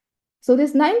 So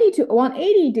this 90 to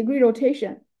 180-degree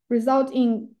rotation results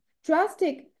in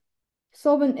drastic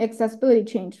solvent accessibility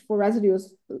change for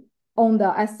residues on the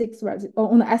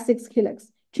S6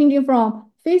 helix, changing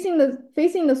from facing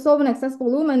the solvent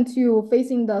accessible lumen to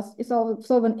facing the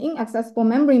solvent inaccessible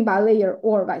membrane bilayer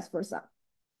or vice versa.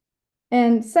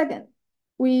 And second,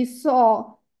 we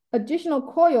saw additional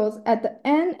coils at the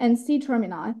N and C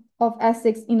termini of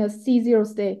S6 in a C0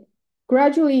 state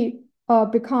gradually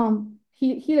become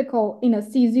helical in a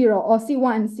C0 or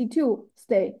C1 and C2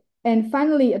 state, and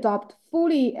finally adopt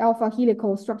fully alpha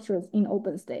helical structures in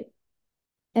open state.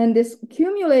 And this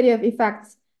cumulative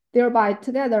effects thereby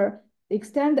together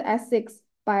extend the S6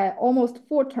 by almost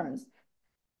 4 turns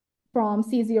from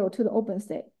C0 to the open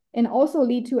state, and also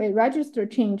lead to a register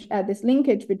change at this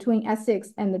linkage between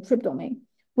S6 and the trip domain,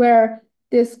 where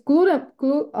this glutamate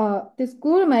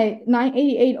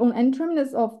 988 on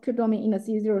N-terminus of trip domain in the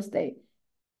C0 state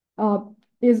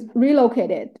is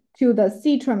relocated to the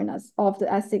C-terminus of the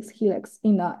S6 helix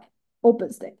in the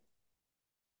open state.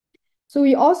 So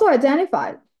we also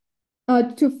identified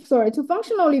to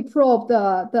functionally probe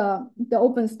the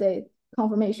open state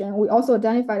conformation, we also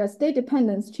identified a state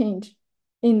dependence change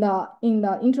in the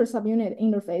inter-subunit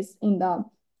interface in the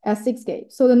S6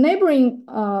 gate. So the neighboring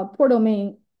pore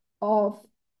domain of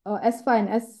S5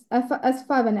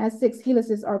 and S6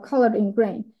 helices are colored in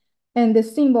green, and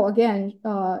this symbol again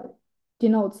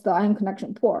denotes the ion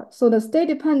connection pore. So the state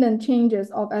dependent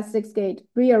changes of S6 gate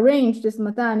rearrange this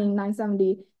methionine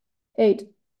 978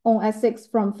 on S6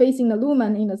 from facing the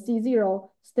lumen in the C0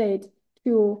 state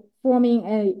to forming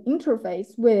an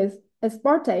interface with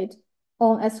aspartate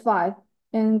on S5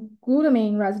 and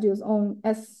glutamine residues on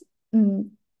S6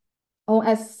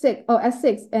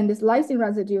 and this lysine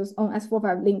residues on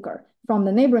S45 linker from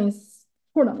the neighboring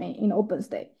pore domain in open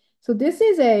state. So this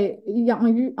is a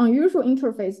unusual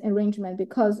interface arrangement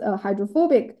because a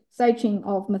hydrophobic side chain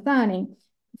of methionine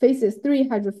faces 3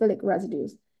 hydrophilic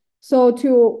residues.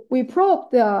 So we probe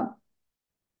the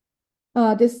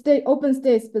this open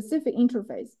state specific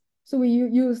interface. So we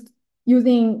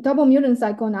using double mutant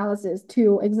psychoanalysis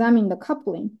to examine the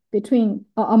coupling between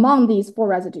among these 4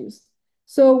 residues.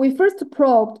 So we first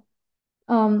probed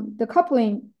the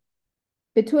coupling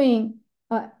between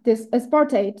this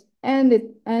aspartate and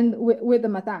with the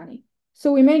methionine.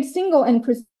 So we made single and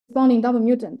corresponding double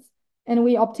mutants, and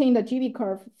we obtained the GV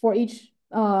curve for each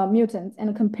mutant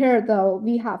and compared the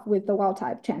V-half with the wild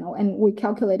type channel, and we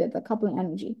calculated the coupling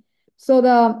energy. So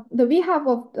the V-half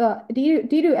of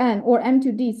D to N or M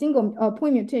to D single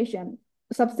point mutation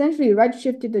substantially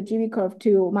redshifted the GV curve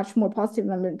to much more positive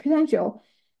membrane potential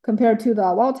compared to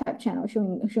the wild type channel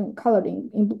shown colored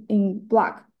in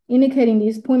black, indicating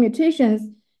these point mutations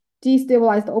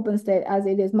destabilize the open state as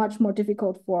it is much more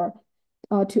difficult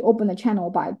to open the channel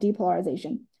by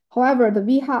depolarization. However, the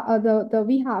V-half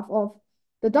of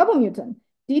the double mutant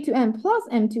D to N plus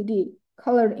M to D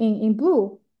colored in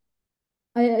blue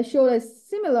showed a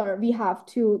similar V-half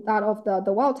to that of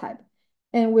the wild type,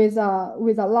 and with a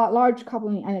large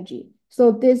coupling energy.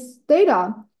 So this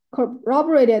data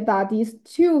corroborated that these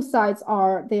 2 sites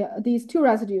these 2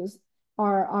 residues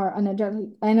are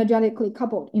energetically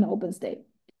coupled in open state.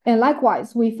 And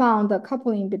likewise, we found the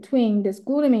coupling between this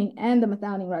glutamine and the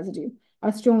methionine residue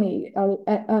are strongly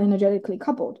energetically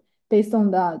coupled based on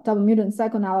the double mutant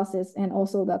psychoanalysis and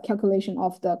also the calculation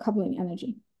of the coupling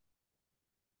energy.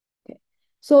 Okay,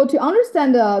 so to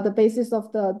understand the basis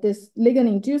of this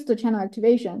ligand-induced channel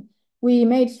activation, we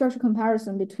made structural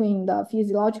comparison between the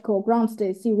physiological ground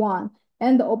state C1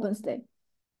 and the open state.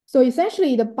 So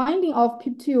essentially, the binding of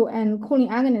PIP2 and choline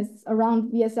agonists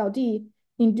around VSLD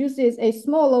induces a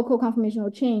small local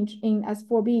conformational change in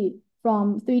S4B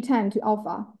from 310 to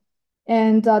alpha.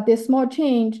 And this small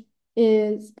change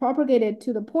is propagated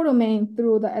to the pore domain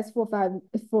through the S45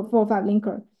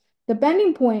 linker. The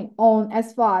bending point on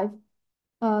S5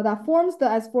 that forms the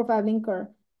S45 linker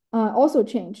also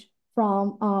changed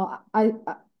from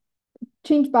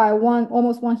changed by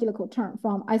almost one helical turn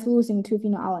from isoleucine to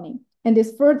phenylalanine. And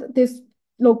this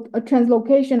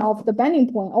translocation of the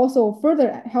bending point also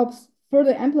helps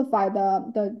further amplify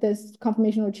this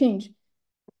conformational change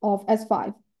of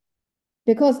S5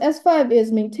 because S5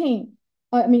 is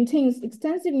maintains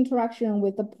extensive interaction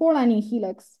with the pore lining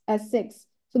helix S6.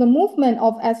 So the movement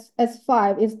of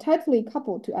S5 is tightly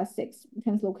coupled to S6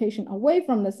 translocation away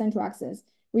from the central axis,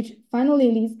 which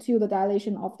finally leads to the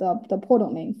dilation of the pore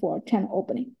domain for channel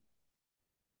opening.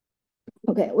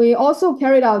 Okay, we also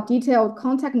carried out detailed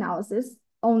contact analysis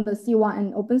on the C1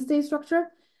 and open state structure.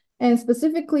 And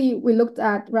specifically, we looked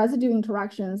at residue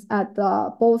interactions at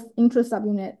the both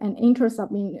intra-subunit and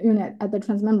inter-subunit at the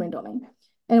transmembrane domain.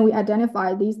 And we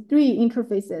identified these three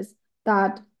interfaces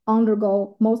that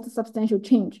undergo most substantial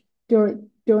change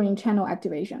during channel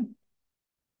activation.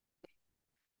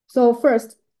 So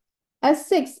first,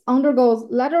 S6 undergoes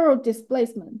lateral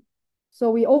displacement.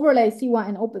 So we overlay C1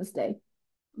 and open state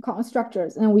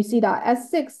structures, and we see that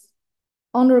S6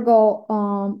 undergo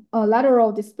a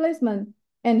lateral displacement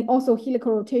and also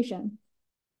helical rotation.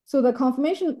 So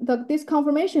this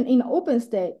conformation in open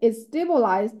state is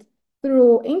stabilized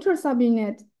through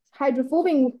inter-subunit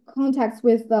hydrophobic contacts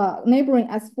with the neighboring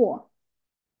S4,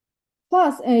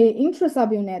 plus a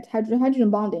intra-subunit hydrogen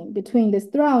bonding between this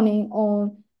threonine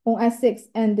on S6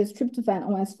 and this tryptophan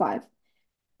on S5.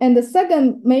 And the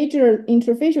second major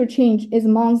interfacial change is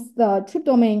amongst the trip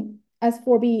domain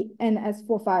S4b and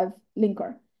S45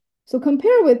 linker. So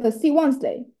compared with the C1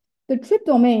 state, the trip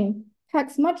domain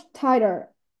packs much tighter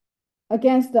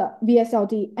against the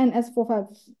VSLD and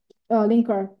S45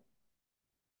 linker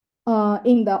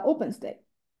in the open state.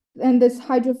 And this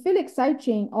hydrophilic side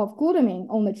chain of glutamine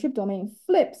on the trip domain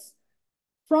flips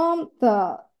from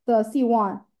the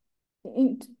C1,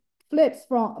 flips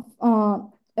from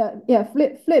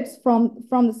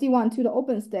the C1 to the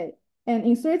open state and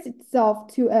inserts itself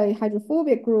to a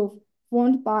hydrophobic groove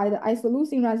formed by the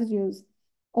isoleucine residues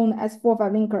on the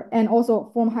S45 linker and also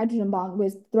form hydrogen bond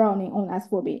with threonine on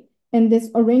S4b. And this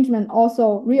rearrangement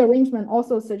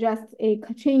also suggests a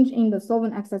change in the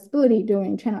solvent accessibility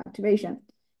during channel activation.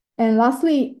 And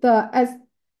lastly, the S6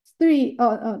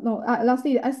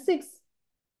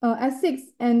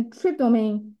 and trip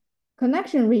domain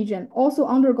connection region also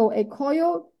undergo a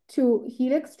coil to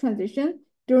helix transition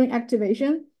during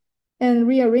activation and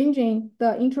rearranging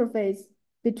the interface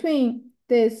between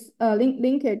this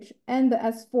linkage and the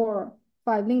S45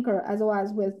 linker as well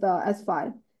as with the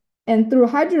S5. And through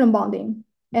hydrogen bonding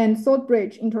and salt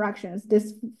bridge interactions,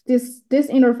 this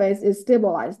interface is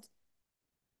stabilized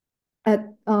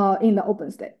in the open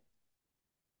state.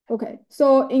 Okay,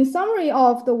 so in summary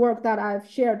of the work that I've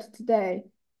shared today,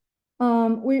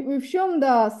 we've shown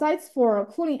the sites for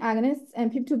cooling agonists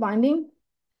and PIP2 binding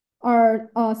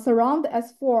are surround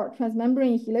S4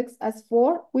 transmembrane helix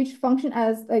S4, which function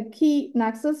as a key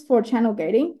nexus for channel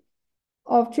gating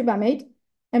of TRPM8.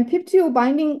 And PIP2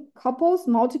 binding couples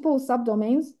multiple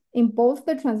subdomains in both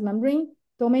the transmembrane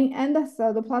domain and the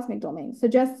cytoplasmic domain,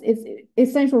 suggests its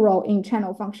essential role in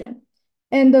channel function.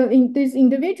 And this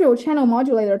individual channel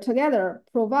modulator together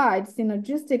provides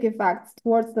synergistic effects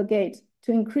towards the gate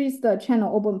to increase the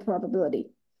channel open probability.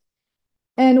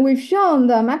 And we've shown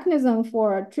the mechanism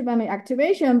for TRPM8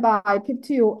 activation by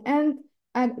PIP2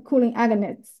 and cooling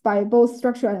agonists by both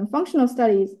structural and functional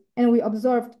studies. And we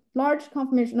observed large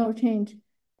conformational change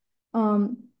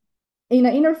in the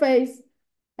interfaces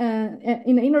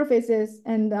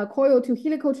and the coil to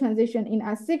helical transition in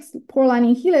S6 pore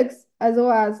lining helix, as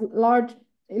well as large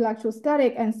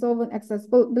electrostatic and solvent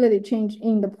accessibility change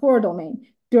in the pore domain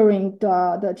during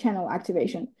the channel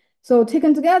activation. So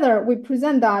taken together, we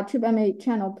present that TRPM8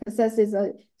 channel possesses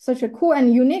such a cool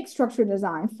and unique structure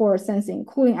design for sensing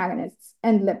cooling agonists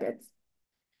and lipids.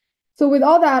 So with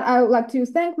all that, I would like to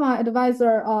thank my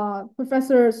advisor,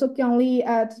 Professor Sokyang Lee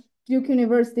at Duke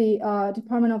University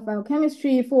Department of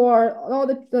Biochemistry for all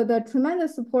the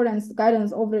tremendous support and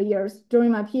guidance over the years during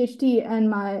my PhD and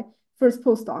my first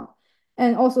postdoc.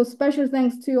 And also special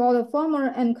thanks to all the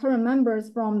former and current members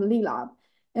from the Lee Lab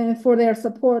and for their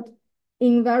support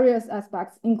in various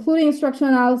aspects, including structural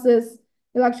analysis,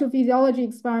 electrophysiology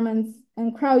experiments,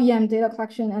 and cryo-EM data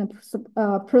collection and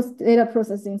data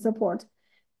processing support.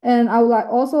 And I would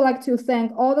also like to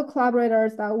thank all the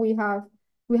collaborators that we have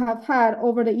had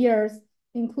over the years,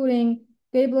 including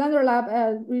Gabe Lander Lab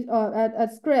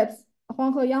at Scripps,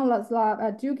 Huanghe Yang's lab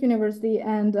at Duke University,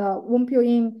 and Wenpyo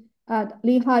Ying at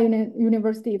Lehigh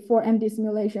University for MD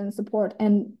simulation support,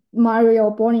 and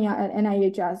Mario Bornia at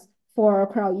NIHS for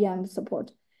cryo-EM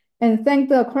support. And thank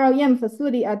the cryo-EM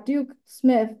facility at Duke,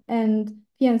 Smith, and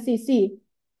PNCC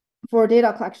for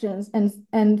data collections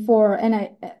and for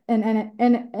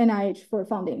NIH for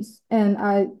fundings. And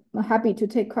I'm happy to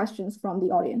take questions from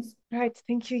the audience. Right,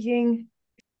 thank you, Ying.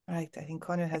 Right, I think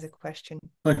Connor has a question.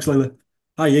 Thanks, Leila.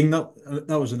 Hi, Ying.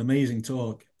 That was an amazing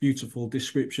talk. Beautiful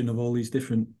description of all these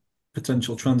different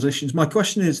potential transitions. My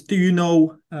question is, do you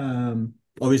know,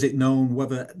 or is it known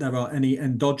whether there are any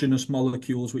endogenous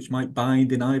molecules which might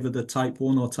bind in either the type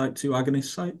 1 or type 2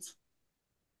 agonist sites?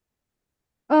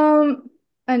 Um,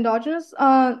 Endogenous,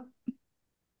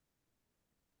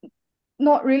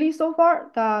 not really so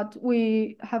far that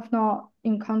we have not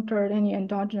encountered any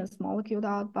endogenous molecule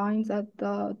that binds at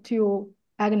the two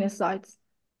agonist sites.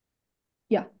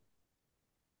 Yeah.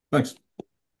 Thanks.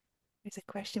 There's a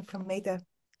question from Maida.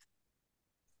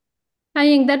 Hi,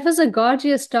 Ying. That was a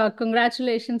gorgeous talk.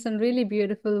 Congratulations on really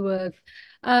beautiful work.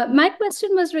 My question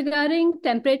was regarding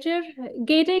temperature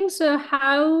gating. So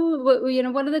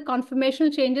what are the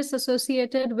conformational changes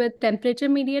associated with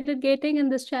temperature-mediated gating in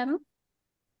this channel?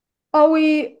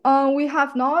 We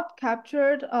have not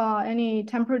captured any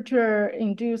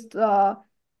temperature-induced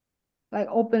like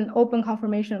open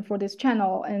conformation for this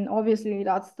channel, and obviously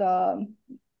that's the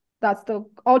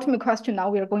ultimate question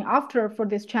that we are going after for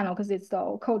this channel because it's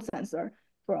the code sensor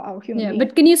for our human Yeah, being.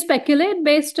 but can you speculate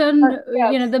based on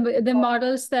Yes. the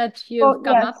models that Well, you've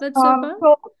come yes. up with so far?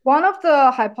 So one of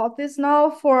the hypotheses now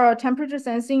for temperature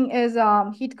sensing is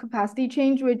heat capacity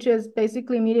change, which is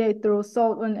basically mediated through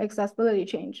solvent accessibility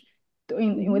change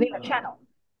within the channel.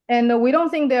 And we don't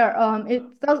think there it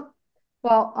does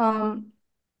well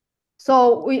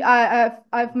so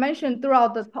I've mentioned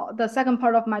throughout the second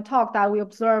part of my talk that we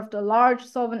observed a large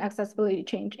solvent accessibility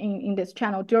change in this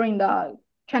channel during the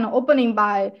channel opening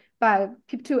by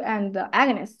PIP2 and the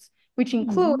agonists, which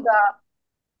include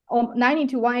the 90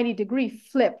 to 180 degree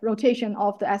flip rotation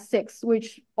of the S6,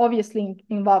 which obviously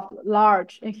involved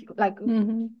large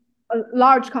a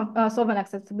large solvent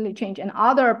accessibility change, and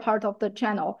other part of the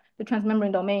channel, the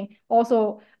transmembrane domain,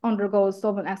 also undergoes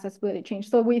solvent accessibility change.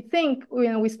 So we think,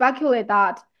 we speculate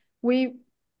that we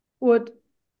would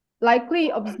likely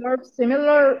observe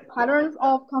similar patterns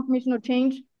of conformational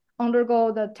change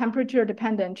undergo the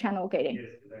temperature-dependent channel gating.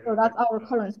 So that's our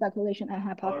current speculation and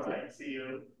hypothesis.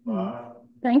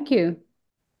 Thank you.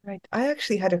 Right. I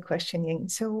actually had a question, Ying.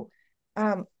 So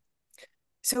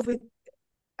with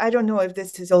I don't know if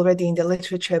this is already in the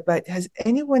literature, but has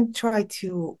anyone tried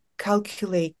to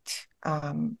calculate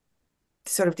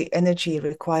sort of the energy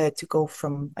required to go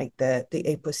from like the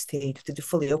APO state to the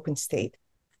fully open state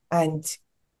and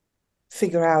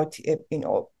figure out if,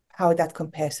 how that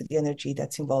compares to the energy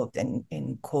that's involved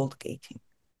in cold gating?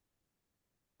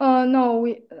 No,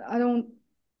 I don't.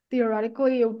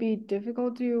 Theoretically, it would be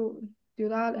difficult to do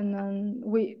that, and then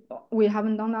we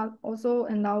haven't done that also,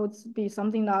 and that would be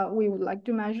something that we would like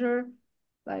to measure,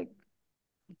 like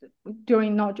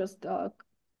during not just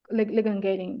ligand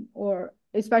gating, or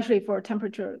especially for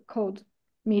temperature cold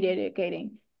mediated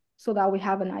gating, so that we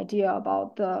have an idea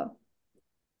about the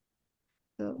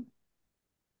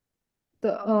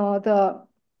the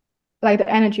like the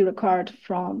energy required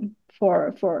for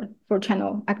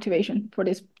channel activation for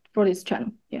this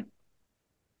channel. Yeah.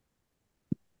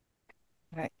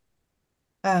 Right.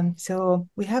 So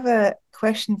we have a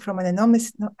question from an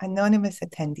anonymous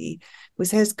attendee who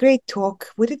says, "Great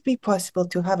talk. Would it be possible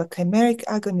to have a chimeric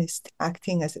agonist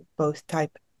acting as both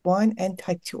type 1 and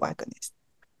type 2 agonist?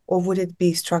 Or would it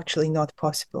be structurally not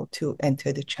possible to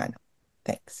enter the channel?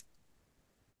 Thanks."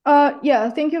 Yeah,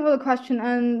 thank you for the question.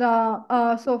 And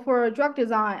so for drug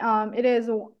design, it is,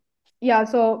 yeah,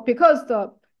 so because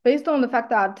based on the fact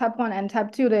that type 1 and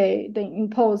type 2, they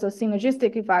impose a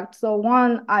synergistic effect. So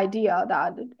one idea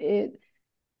that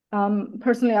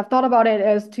personally I've thought about it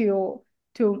is to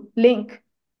link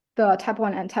the type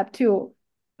 1 and type 2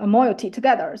 moiety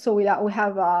together. So we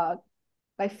have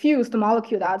like fused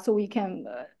molecule that so we can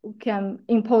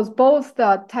impose both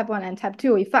the type 1 and type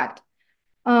 2 effect.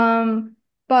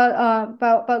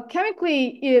 But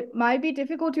chemically, it might be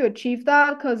difficult to achieve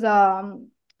that because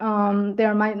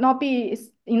there might not be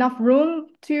enough room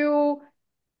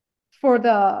for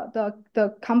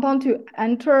the compound to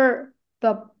enter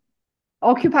the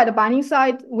occupy the binding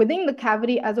site within the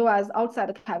cavity as well as outside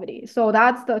the cavity. So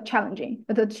that's the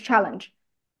challenge.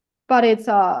 But it's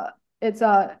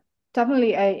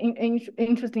definitely a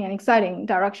interesting and exciting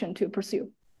direction to pursue.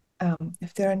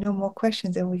 If there are no more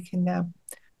questions, then we can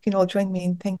all join me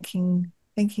in thanking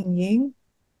Ying,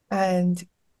 and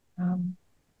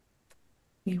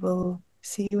we will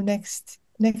see you next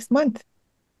month.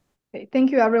 Okay,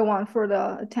 thank you everyone for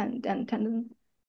the attendance.